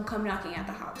 like, don't come knocking at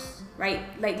the house, right?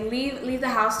 Like, leave the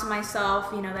house to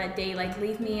myself, you know, that day. Like,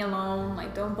 leave me alone.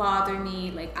 Like, don't bother me.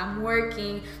 Like, I'm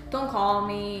working. Don't call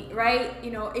me, right?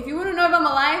 You know, if you want to know if I'm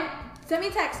alive, send me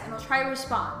a text and I'll try to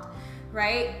respond,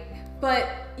 right? But,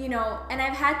 you know, and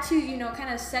I've had to, you know,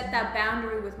 kind of set that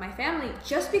boundary with my family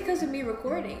just because of me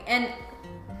recording. And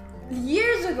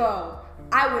years ago,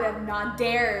 I would have not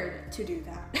dared to do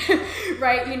that,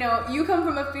 right? You know, you come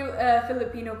from a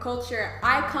Filipino culture.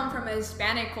 I come from a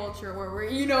Hispanic culture where we're,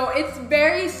 you know, it's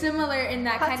very similar in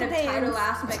that kind of title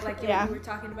aspect, like you were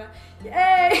talking about.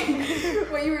 Yay!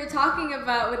 What you were talking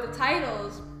about with the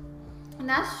titles. And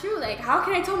that's true. Like, how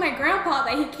can I tell my grandpa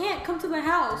that he can't come to the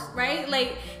house, right?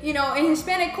 Like, you know, in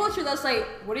Hispanic culture, that's like,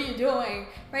 what are you doing,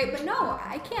 right? But no,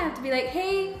 I can't have to be like,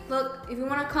 hey, look, if you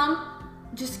want to come,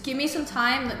 just give me some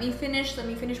time, let me finish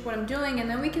what I'm doing, and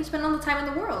then we can spend all the time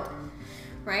in the world,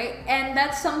 right? And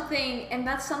that's something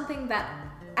that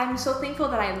I'm so thankful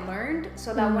that I learned,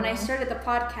 so that when I started the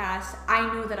podcast,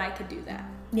 I knew that I could do that.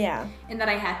 Yeah. And that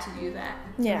I had to do that.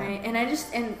 Yeah. Right?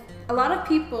 And a lot of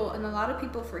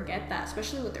people forget that,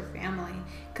 especially with their family,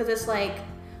 because it's like,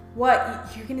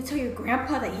 what, you're gonna tell your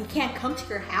grandpa that he can't come to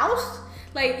your house?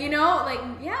 Like, you know, like,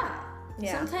 yeah.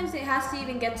 Sometimes it has to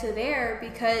even get to there,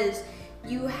 because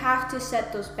you have to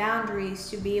set those boundaries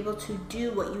to be able to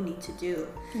do what you need to do.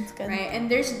 That's good. Right?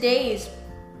 And there's days,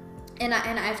 and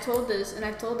I've told this,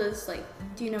 like,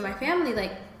 do you know my family?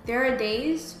 Like, there are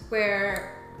days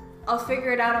where I'll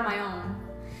figure it out on my own,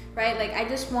 right? Like, I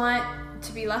just want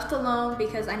to be left alone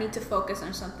because I need to focus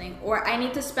on something, or I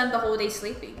need to spend the whole day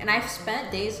sleeping. And I've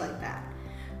spent days like that,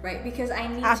 right? Because I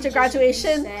need after to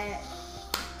graduation.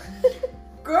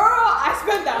 Girl, I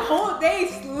spent that whole day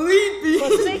sleeping.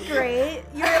 Wasn't it great?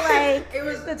 You were like, it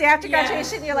was the day after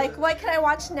graduation, you're like, what can I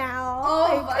watch now?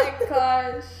 Oh my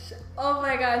gosh. Oh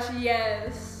my gosh,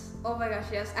 yes. Oh my gosh,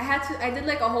 yes. I did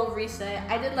like a whole reset.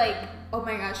 I did like, oh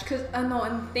my gosh, cause no,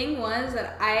 and the thing was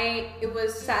that it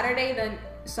was Saturday then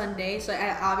Sunday, so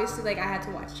I obviously, like, I had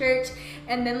to watch church,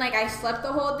 and then, like, I slept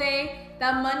the whole day.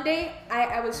 That Monday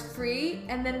I was free,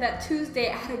 and then that Tuesday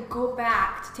I had to go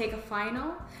back to take a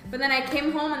final, but then I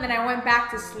came home and then I went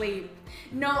back to sleep.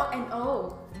 No, and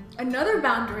another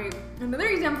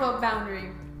example of boundary.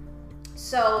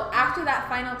 So after that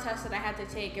final test that I had to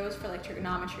take, it was for like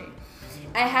trigonometry,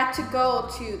 I had to go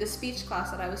to the speech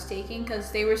class that I was taking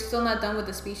because they were still not done with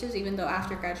the speeches, even though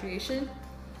after graduation.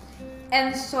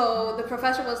 And so the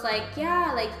professor was like,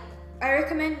 yeah, like, I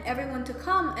recommend everyone to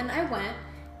come, and I went.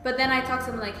 But then I talked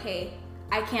to them like, hey,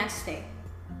 I can't stay.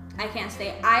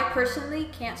 I personally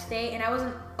can't stay, and I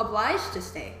wasn't obliged to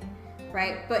stay,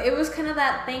 right? But it was kind of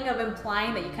that thing of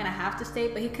implying that you kind of have to stay,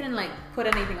 but he couldn't like put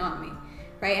anything on me,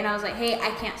 right? And I was like, hey, I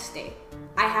can't stay.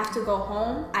 I have to go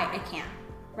home. I can't,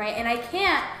 right? And I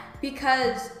can't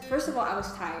because, first of all, I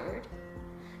was tired,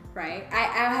 right?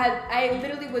 I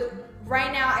literally was,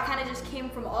 right now, I kind of just came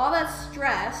from all that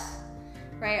stress,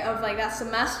 right, of like that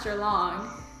semester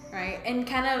long, right?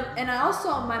 And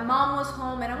also my mom was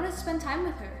home and I wanted to spend time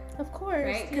with her. Of course.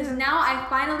 Right? Because now I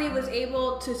finally was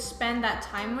able to spend that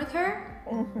time with her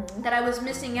that I was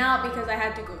missing out because I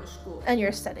had to go to school. And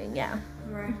you're studying, yeah.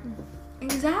 Right.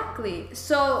 Exactly.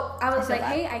 So I was like,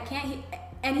 hey, I can't.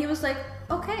 And he was like,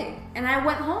 okay. And I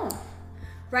went home.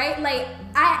 Right? Like,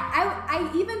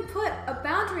 I even put a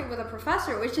boundary with a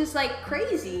professor, which is like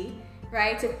crazy,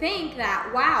 right? To think that,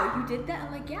 wow, you did that?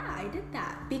 I'm like, yeah, I did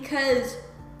that. Because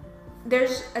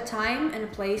there's a time and a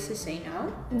place to say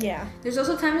no. Yeah. There's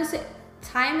also time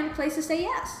and place to say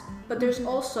yes. But there's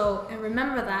also, and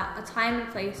remember that, a time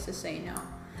and place to say no.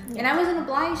 Yeah. And I wasn't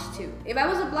obliged to. If I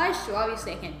was obliged to,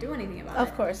 obviously I can't do anything about it.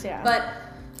 Of course, yeah.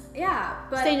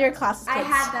 But stay in your classes. I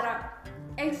had that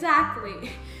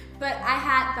exactly. But I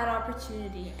had that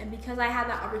opportunity, and because I had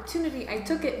that opportunity, I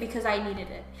took it because I needed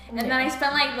it. And then I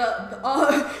spent like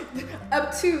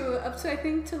up to I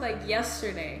think to like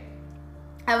yesterday,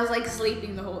 I was like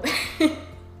sleeping the whole day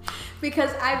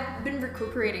because I've been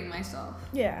recuperating myself.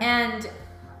 Yeah.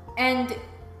 And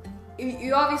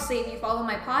you obviously, if you follow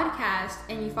my podcast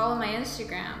and you follow my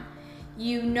Instagram,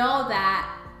 you know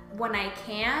that when I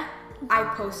can't, I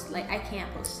post. Like, I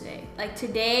can't post today. Like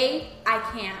today, I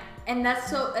can't. And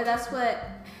that's what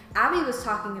Abby was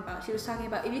talking about. She was talking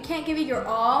about, if you can't give it your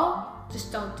all,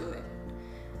 just don't do it,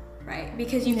 right?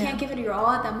 Because you can't give it your all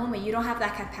at that moment. You don't have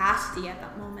that capacity at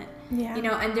that moment. Yeah. You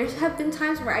know, and there have been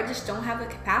times where I just don't have the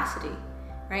capacity,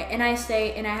 right? And I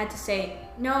had to say,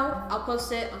 no, I'll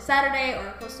post it on Saturday, or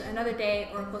I'll post it another day,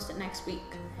 or I'll post it next week.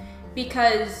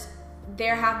 Because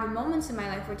there have been moments in my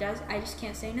life where I just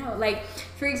can't say no. Like,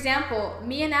 for example,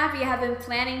 me and Abby have been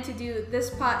planning to do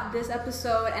this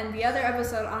episode and the other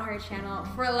episode on her channel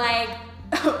for like,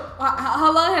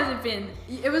 how long has it been?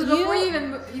 It was before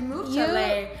you moved to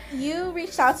LA. You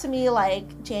reached out to me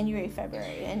like January,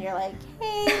 February, and you're like,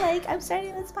 hey, like, I'm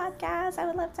starting this podcast. I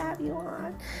would love to have you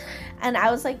on. And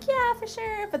I was like, yeah, for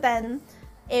sure. But then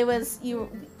there was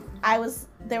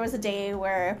a day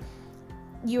where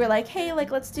you were like, hey,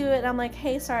 like, let's do it. And I'm like,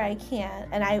 hey, sorry, I can't.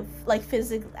 And I like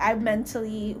I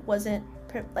mentally wasn't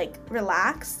like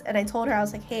relaxed. And I told her, I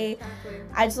was like, hey,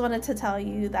 I just wanted to tell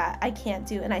you that I can't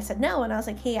do it. And I said no. And I was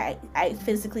like, hey, I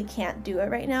physically can't do it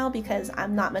right now because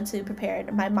I'm not mentally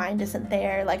prepared. My mind isn't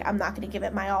there. Like, I'm not going to give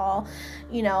it my all.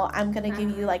 You know, I'm going to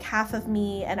give you like half of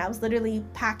me. And I was literally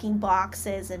packing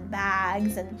boxes and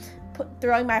bags and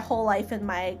throwing my whole life in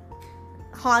my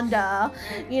Honda,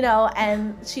 you know.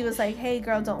 And she was like, hey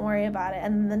girl, don't worry about it.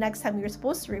 And the next time we were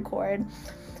supposed to record,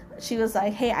 she was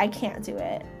like, hey, I can't do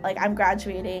it, like, I'm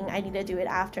graduating, I need to do it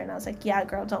after. And I was like, yeah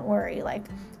girl, don't worry, like,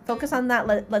 focus on that.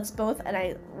 Let's both, and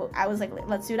I was like,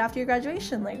 let's do it after your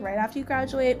graduation, like right after you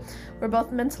graduate. We're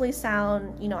both mentally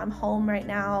sound, you know. I'm home right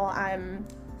now, I'm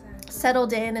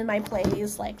settled in my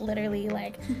place, like literally,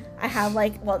 like I have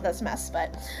like, well, that's a mess,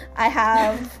 but I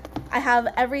have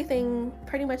everything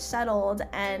pretty much settled,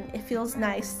 and it feels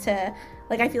nice to,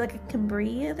 like, I feel like I can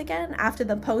breathe again after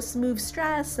the post-move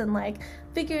stress and like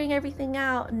figuring everything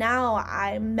out. Now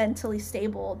I'm mentally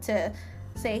stable to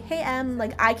say, hey Em,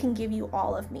 like, I can give you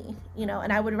all of me, you know.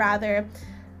 And I would rather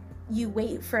you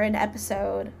wait for an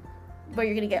episode where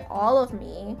you're gonna get all of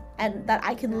me, and that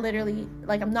I can literally,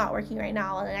 like, I'm not working right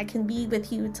now, and I can be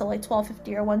with you till like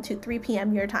 12:50 or 1, 2, 3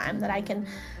 p.m. your time, that I can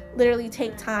literally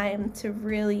take time to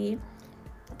really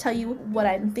tell you what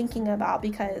I'm thinking about.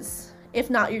 Because if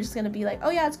not, you're just gonna be like, oh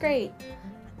yeah, it's great,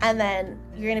 and then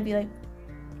you're gonna be like,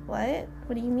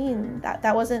 what do you mean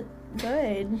that wasn't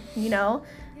good, you know?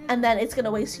 And then it's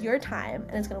gonna waste your time,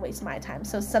 and it's gonna waste my time.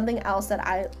 So something else that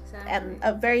I am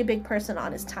a very big person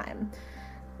on is time.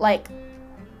 Like,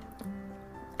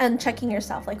 and checking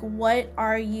yourself, like, what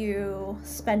are you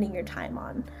spending your time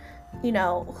on? You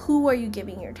know, who are you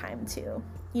giving your time to?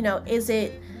 You know, is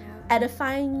it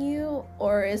edifying you,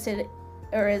 or is it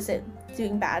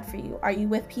doing bad for you? Are you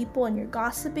with people and you're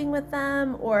gossiping with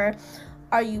them, or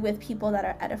are you with people that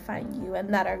are edifying you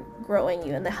and that are growing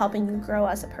you and they're helping you grow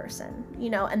as a person?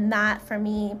 You know, and that for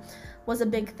me was a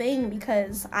big thing,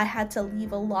 because I had to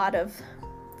leave a lot of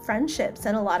friendships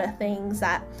and a lot of things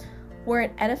that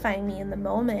weren't edifying me in the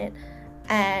moment,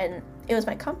 and it was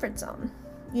my comfort zone,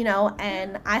 you know.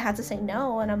 And I had to say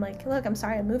no, and I'm like, look, I'm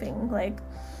sorry, I'm moving. Like,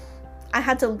 I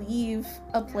had to leave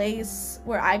a place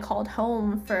where I called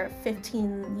home for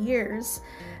 15 years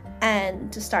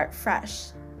and to start fresh,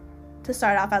 to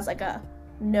start off as like a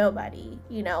nobody,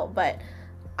 you know. But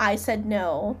I said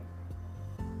no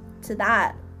to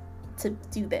that to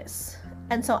do this.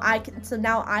 And so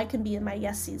now I can be in my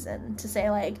yes season to say,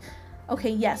 like, okay,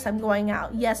 yes, I'm going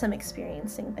out. Yes, I'm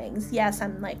experiencing things. Yes,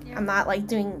 I'm like, I'm not like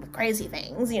doing crazy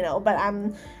things, you know, but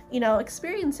I'm, you know,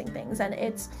 experiencing things. And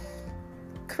it's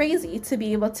crazy to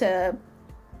be able to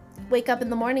wake up in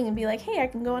the morning and be like, hey, I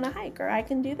can go on a hike, or I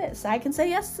can do this. I can say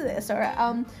yes to this.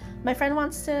 Or my friend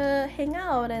wants to hang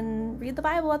out and read the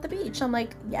Bible at the beach. I'm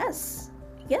like, yes,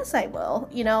 I will,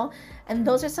 you know. And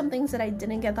those are some things that I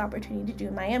didn't get the opportunity to do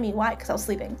in Miami. Why? Because I was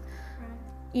sleeping,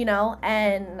 you know.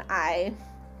 And I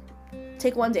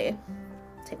take one day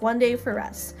for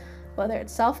rest, whether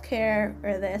it's self-care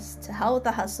or this, to hell with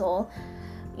the hustle,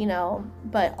 you know.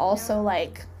 But also,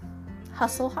 like,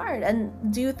 hustle hard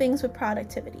and do things with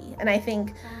productivity. And I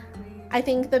think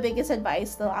the biggest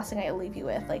advice, the last thing I leave you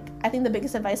with, like, I think the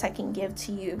biggest advice I can give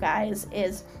to you guys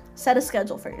is set a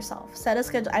schedule for yourself. Set a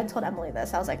schedule. I told Emily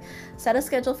this. I was like, set a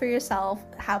schedule for yourself.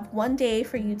 Have one day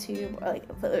for YouTube, or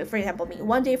like, for example, me,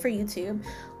 one day for YouTube,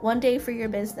 one day for your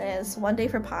business, one day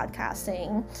for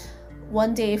podcasting,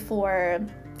 one day for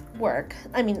work.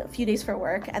 I mean, a few days for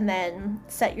work, and then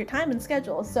set your time and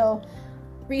schedule. So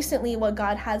recently, what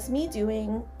God has me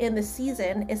doing in this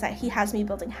season is that He has me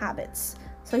building habits.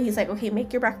 So He's like, okay,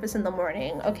 make your breakfast in the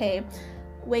morning. Okay,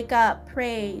 wake up,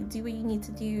 pray, do what you need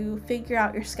to do, figure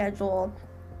out your schedule.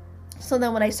 So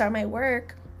then when I start my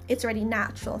work, it's already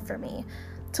natural for me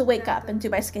to wake up and do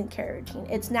my skincare routine.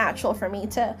 It's natural for me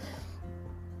to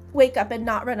wake up and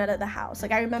not run out of the house.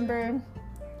 Like, I remember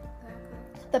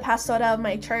the pastora of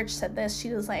my church said this.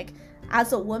 She was like,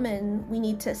 as a woman, we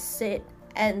need to sit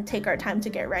and take our time to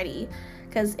get ready,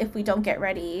 because if we don't get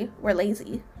ready, we're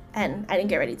lazy. And I didn't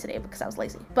get ready today because I was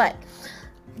lazy, but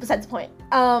besides the point.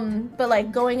 But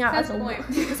like, going out besides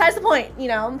the point, you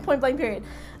know, point blank period.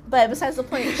 But besides the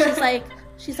point,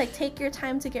 she's like, take your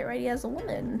time to get ready as a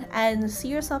woman and see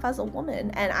yourself as a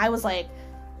woman. And I was like,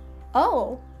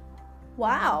 oh,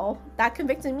 wow. That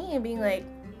convicted me and being like,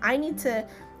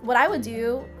 what I would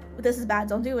do, this is bad,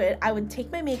 don't do it. I would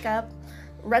take my makeup,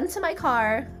 run to my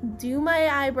car, do my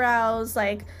eyebrows,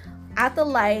 like, at the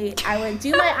light. I would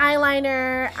do my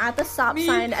eyeliner at the stop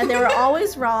sign, and they were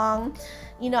always wrong.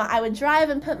 You know, I would drive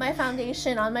and put my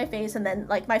foundation on my face, and then,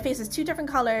 like, my face is 2 different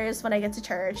colors when I get to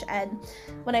church and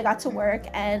when I got to work,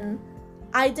 and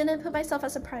I didn't put myself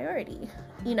as a priority,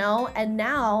 you know? And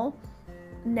now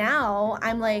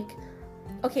I'm like,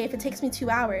 okay, if it takes me 2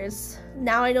 hours,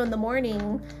 now I know in the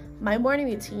morning, my morning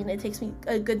routine, it takes me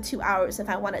a good 2 hours if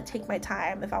I want to take my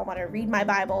time, if I want to read my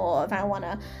Bible, if I want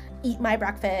to eat my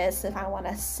breakfast, if I want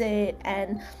to sit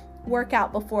and work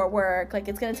out before work. Like,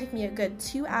 it's going to take me a good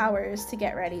 2 hours to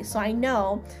get ready. So I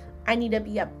know I need to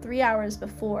be up 3 hours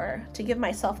before to give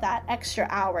myself that extra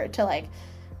hour to, like,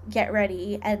 get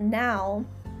ready. And now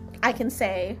I can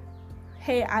say,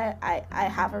 hey, I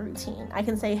have a routine. I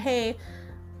can say, hey,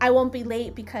 I won't be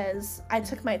late because I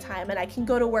took my time, and I can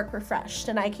go to work refreshed,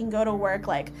 and I can go to work,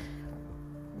 like,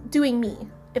 doing me,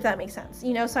 if that makes sense,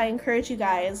 you know? So I encourage you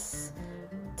guys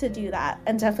to do that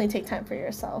and definitely take time for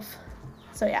yourself.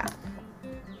 So yeah.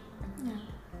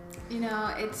 You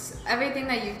know, it's everything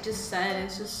that you've just said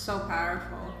is just so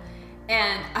powerful.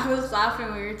 And I was laughing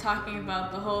when we were talking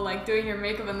about the whole, like, doing your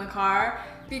makeup in the car,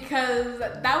 because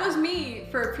that was me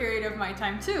for a period of my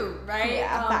time too, right?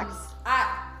 Yeah, facts.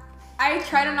 I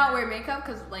try to not wear makeup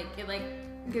because, like, it, like,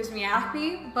 gives me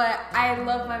acne, but I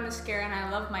love my mascara and I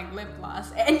love my lip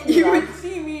gloss. And you would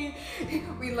see me,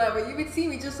 we love it. You would see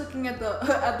me just looking at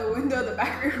the window, the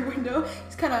back rear window.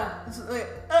 It's kind of like,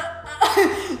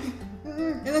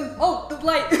 and then, oh, the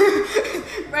light,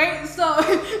 right? So,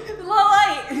 the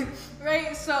light,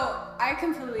 right? So I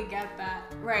completely get that,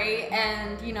 right?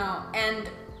 And, you know, and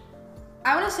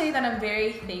I want to say that I'm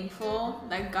very thankful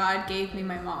that God gave me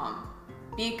my mom,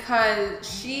 because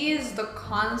she is the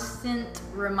constant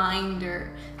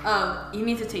reminder of, you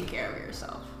need to take care of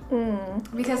yourself.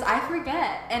 Because I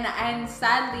forget, and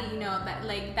sadly, you know, that,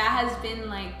 like, that has been,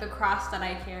 like, the cross that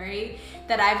I carry,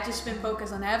 that I've just been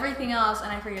focused on everything else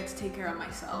and I forget to take care of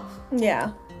myself.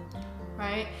 Yeah.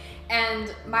 Right?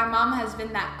 And my mom has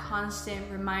been that constant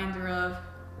reminder of,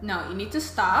 no, you need to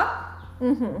stop,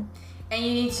 and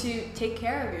you need to take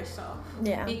care of yourself.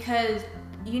 Yeah. Because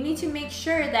you need to make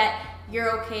sure that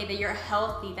you're okay, that you're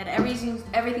healthy, that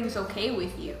everything's okay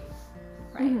with you,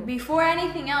 right? Before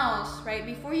anything else, right?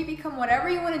 Before you become whatever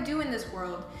you want to do in this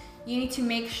world, you need to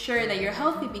make sure that you're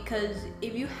healthy, because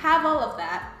if you have all of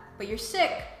that, but you're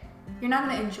sick, you're not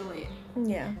going to enjoy it.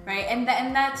 Yeah. Right? And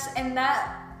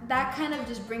that kind of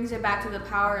just brings it back to the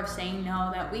power of saying no,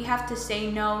 that we have to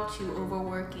say no to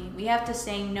overworking. We have to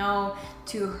say no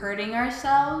to hurting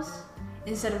ourselves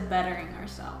instead of bettering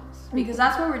ourselves. Because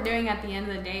that's what we're doing at the end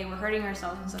of the day. We're hurting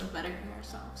ourselves instead of bettering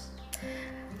ourselves.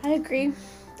 I agree.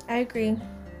 I think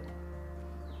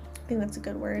that's a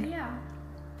good word. Yeah.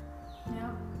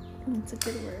 Yeah. It's a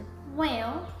good word.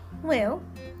 Well,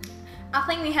 I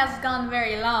think it has gone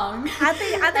very long. I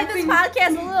think this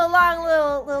podcast is a little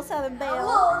long, little Southern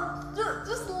Belle.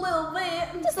 Just a little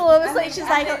bit. Just a little bit.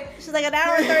 She's like an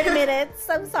hour and 30 minutes.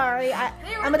 I'm sorry.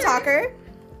 I'm a talker.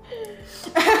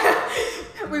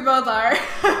 We both are.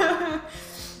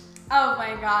 Oh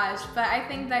my gosh. But I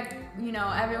think that, you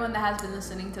know, everyone that has been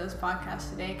listening to this podcast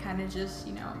today kind of just,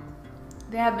 you know,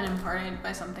 they have been imparted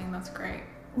by something that's great.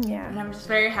 Yeah. And I'm just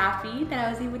very happy that I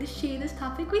was able to share this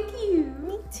topic with you.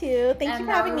 Me too. Thank you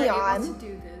for having me on. Able to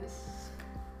do this.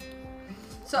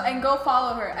 So, and go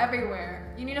follow her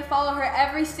everywhere. You need to follow her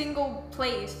every single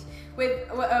place.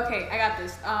 Okay, I got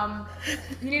this.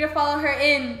 You need to follow her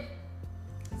in.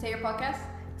 Say your podcast.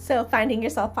 So, Finding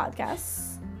Yourself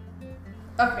Podcast.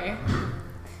 Okay.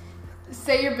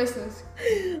 Say your business.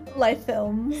 Life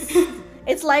Films.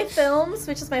 It's Life Films,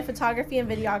 which is my photography and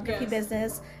videography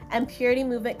business, and Purity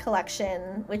Movement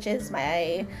Collection, which is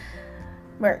my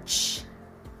merch,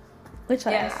 which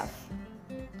I have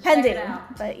pending.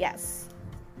 But yes,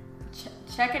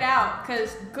 check it out,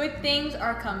 because good things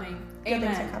are coming. Good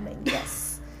things are coming.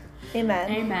 Yes.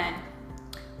 Amen. Amen.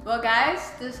 Well,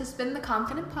 guys, this has been the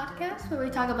Confident Podcast, where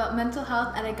we talk about mental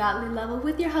health at a godly level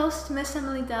with your host, Miss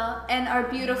Emily Dell, and our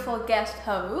beautiful guest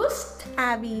host,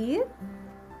 Abby.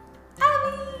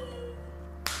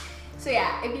 So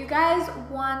yeah, if you guys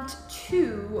want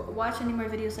to watch any more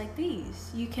videos like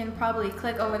these, you can probably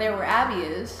click over there where Abby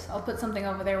is. I'll put something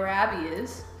over there where Abby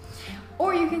is.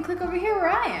 Or you can click over here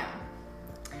where I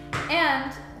am.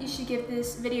 And you should give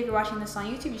this video, if you're watching this on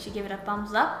YouTube, you should give it a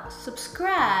thumbs up,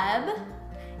 subscribe,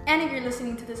 And if you're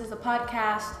listening to this as a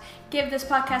podcast, give this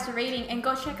podcast a rating and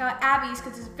go check out Abby's,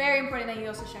 because it's very important that you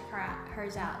also check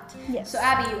hers out. Yes. So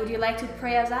Abby, would you like to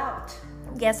pray us out?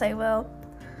 Yes, I will.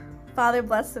 Father,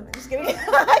 bless them. Just kidding.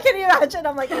 I can imagine.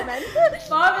 I'm like, amen.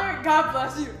 Father, God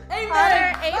bless you. Amen.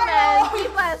 Father, amen. Bye. Be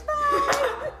blessed.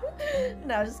 Bye.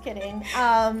 No, just kidding.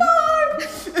 Bye.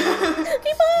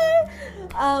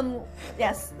 Bye.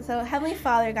 Yes. So, Heavenly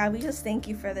Father, God, we just thank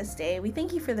you for this day. We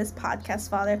thank you for this podcast,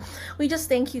 Father. We just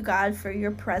thank you, God, for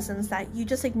your presence, that you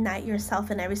just ignite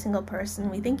yourself in every single person.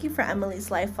 We thank you for Emily's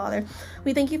life, Father.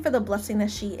 We thank you for the blessing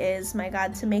that she is, my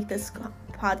God, to make this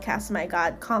podcast, my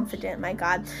God, confident, my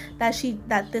God, that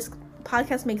this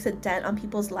podcast makes a dent on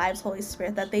people's lives, Holy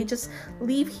Spirit, that they just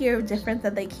leave here different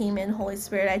than they came in, Holy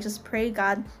Spirit. I just pray,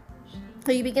 God,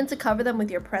 that you begin to cover them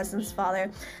with your presence, Father,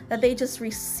 that they just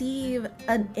receive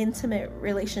an intimate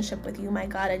relationship with you, my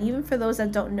God. And even for those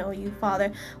that don't know you,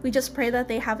 Father, we just pray that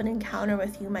they have an encounter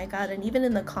with you, my God. And even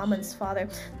in the comments, Father,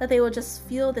 that they will just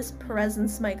feel this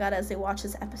presence, my God, as they watch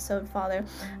this episode, Father.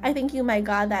 I thank you, my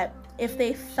God, that if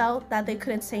they felt that they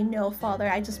couldn't say no, Father,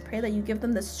 I just pray that you give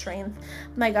them the strength,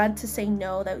 my God, to say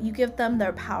no, that you give them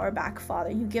their power back,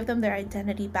 Father. You give them their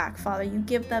identity back, Father. You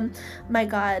give them, my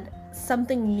God,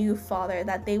 something new, Father,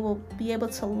 that they will be able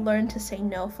to learn to say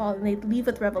no, Father. And they leave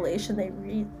with revelation.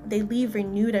 They leave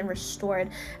renewed and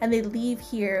restored, and they leave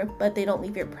here, but they don't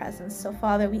leave your presence. So,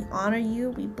 Father, we honor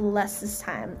you. We bless this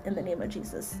time in the name of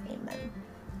Jesus. Amen.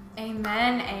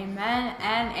 Amen, amen,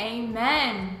 and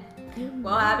amen.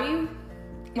 Well, Abby,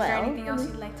 is there anything else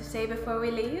you'd like to say before we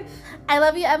leave? I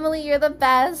love you, Emily. You're the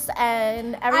best.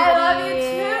 And everybody, I love you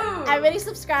too. Everybody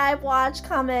subscribe, watch,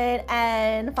 comment,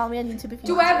 and follow me on YouTube if you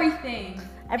do want everything. to.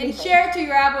 And share it to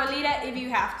your abuelita if you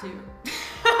have to.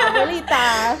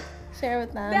 Abuelita. Share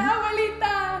with them. The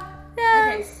abuelita.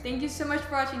 Yes. Okay, thank you so much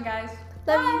for watching, guys.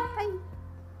 Love you.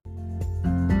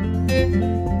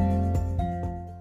 Bye.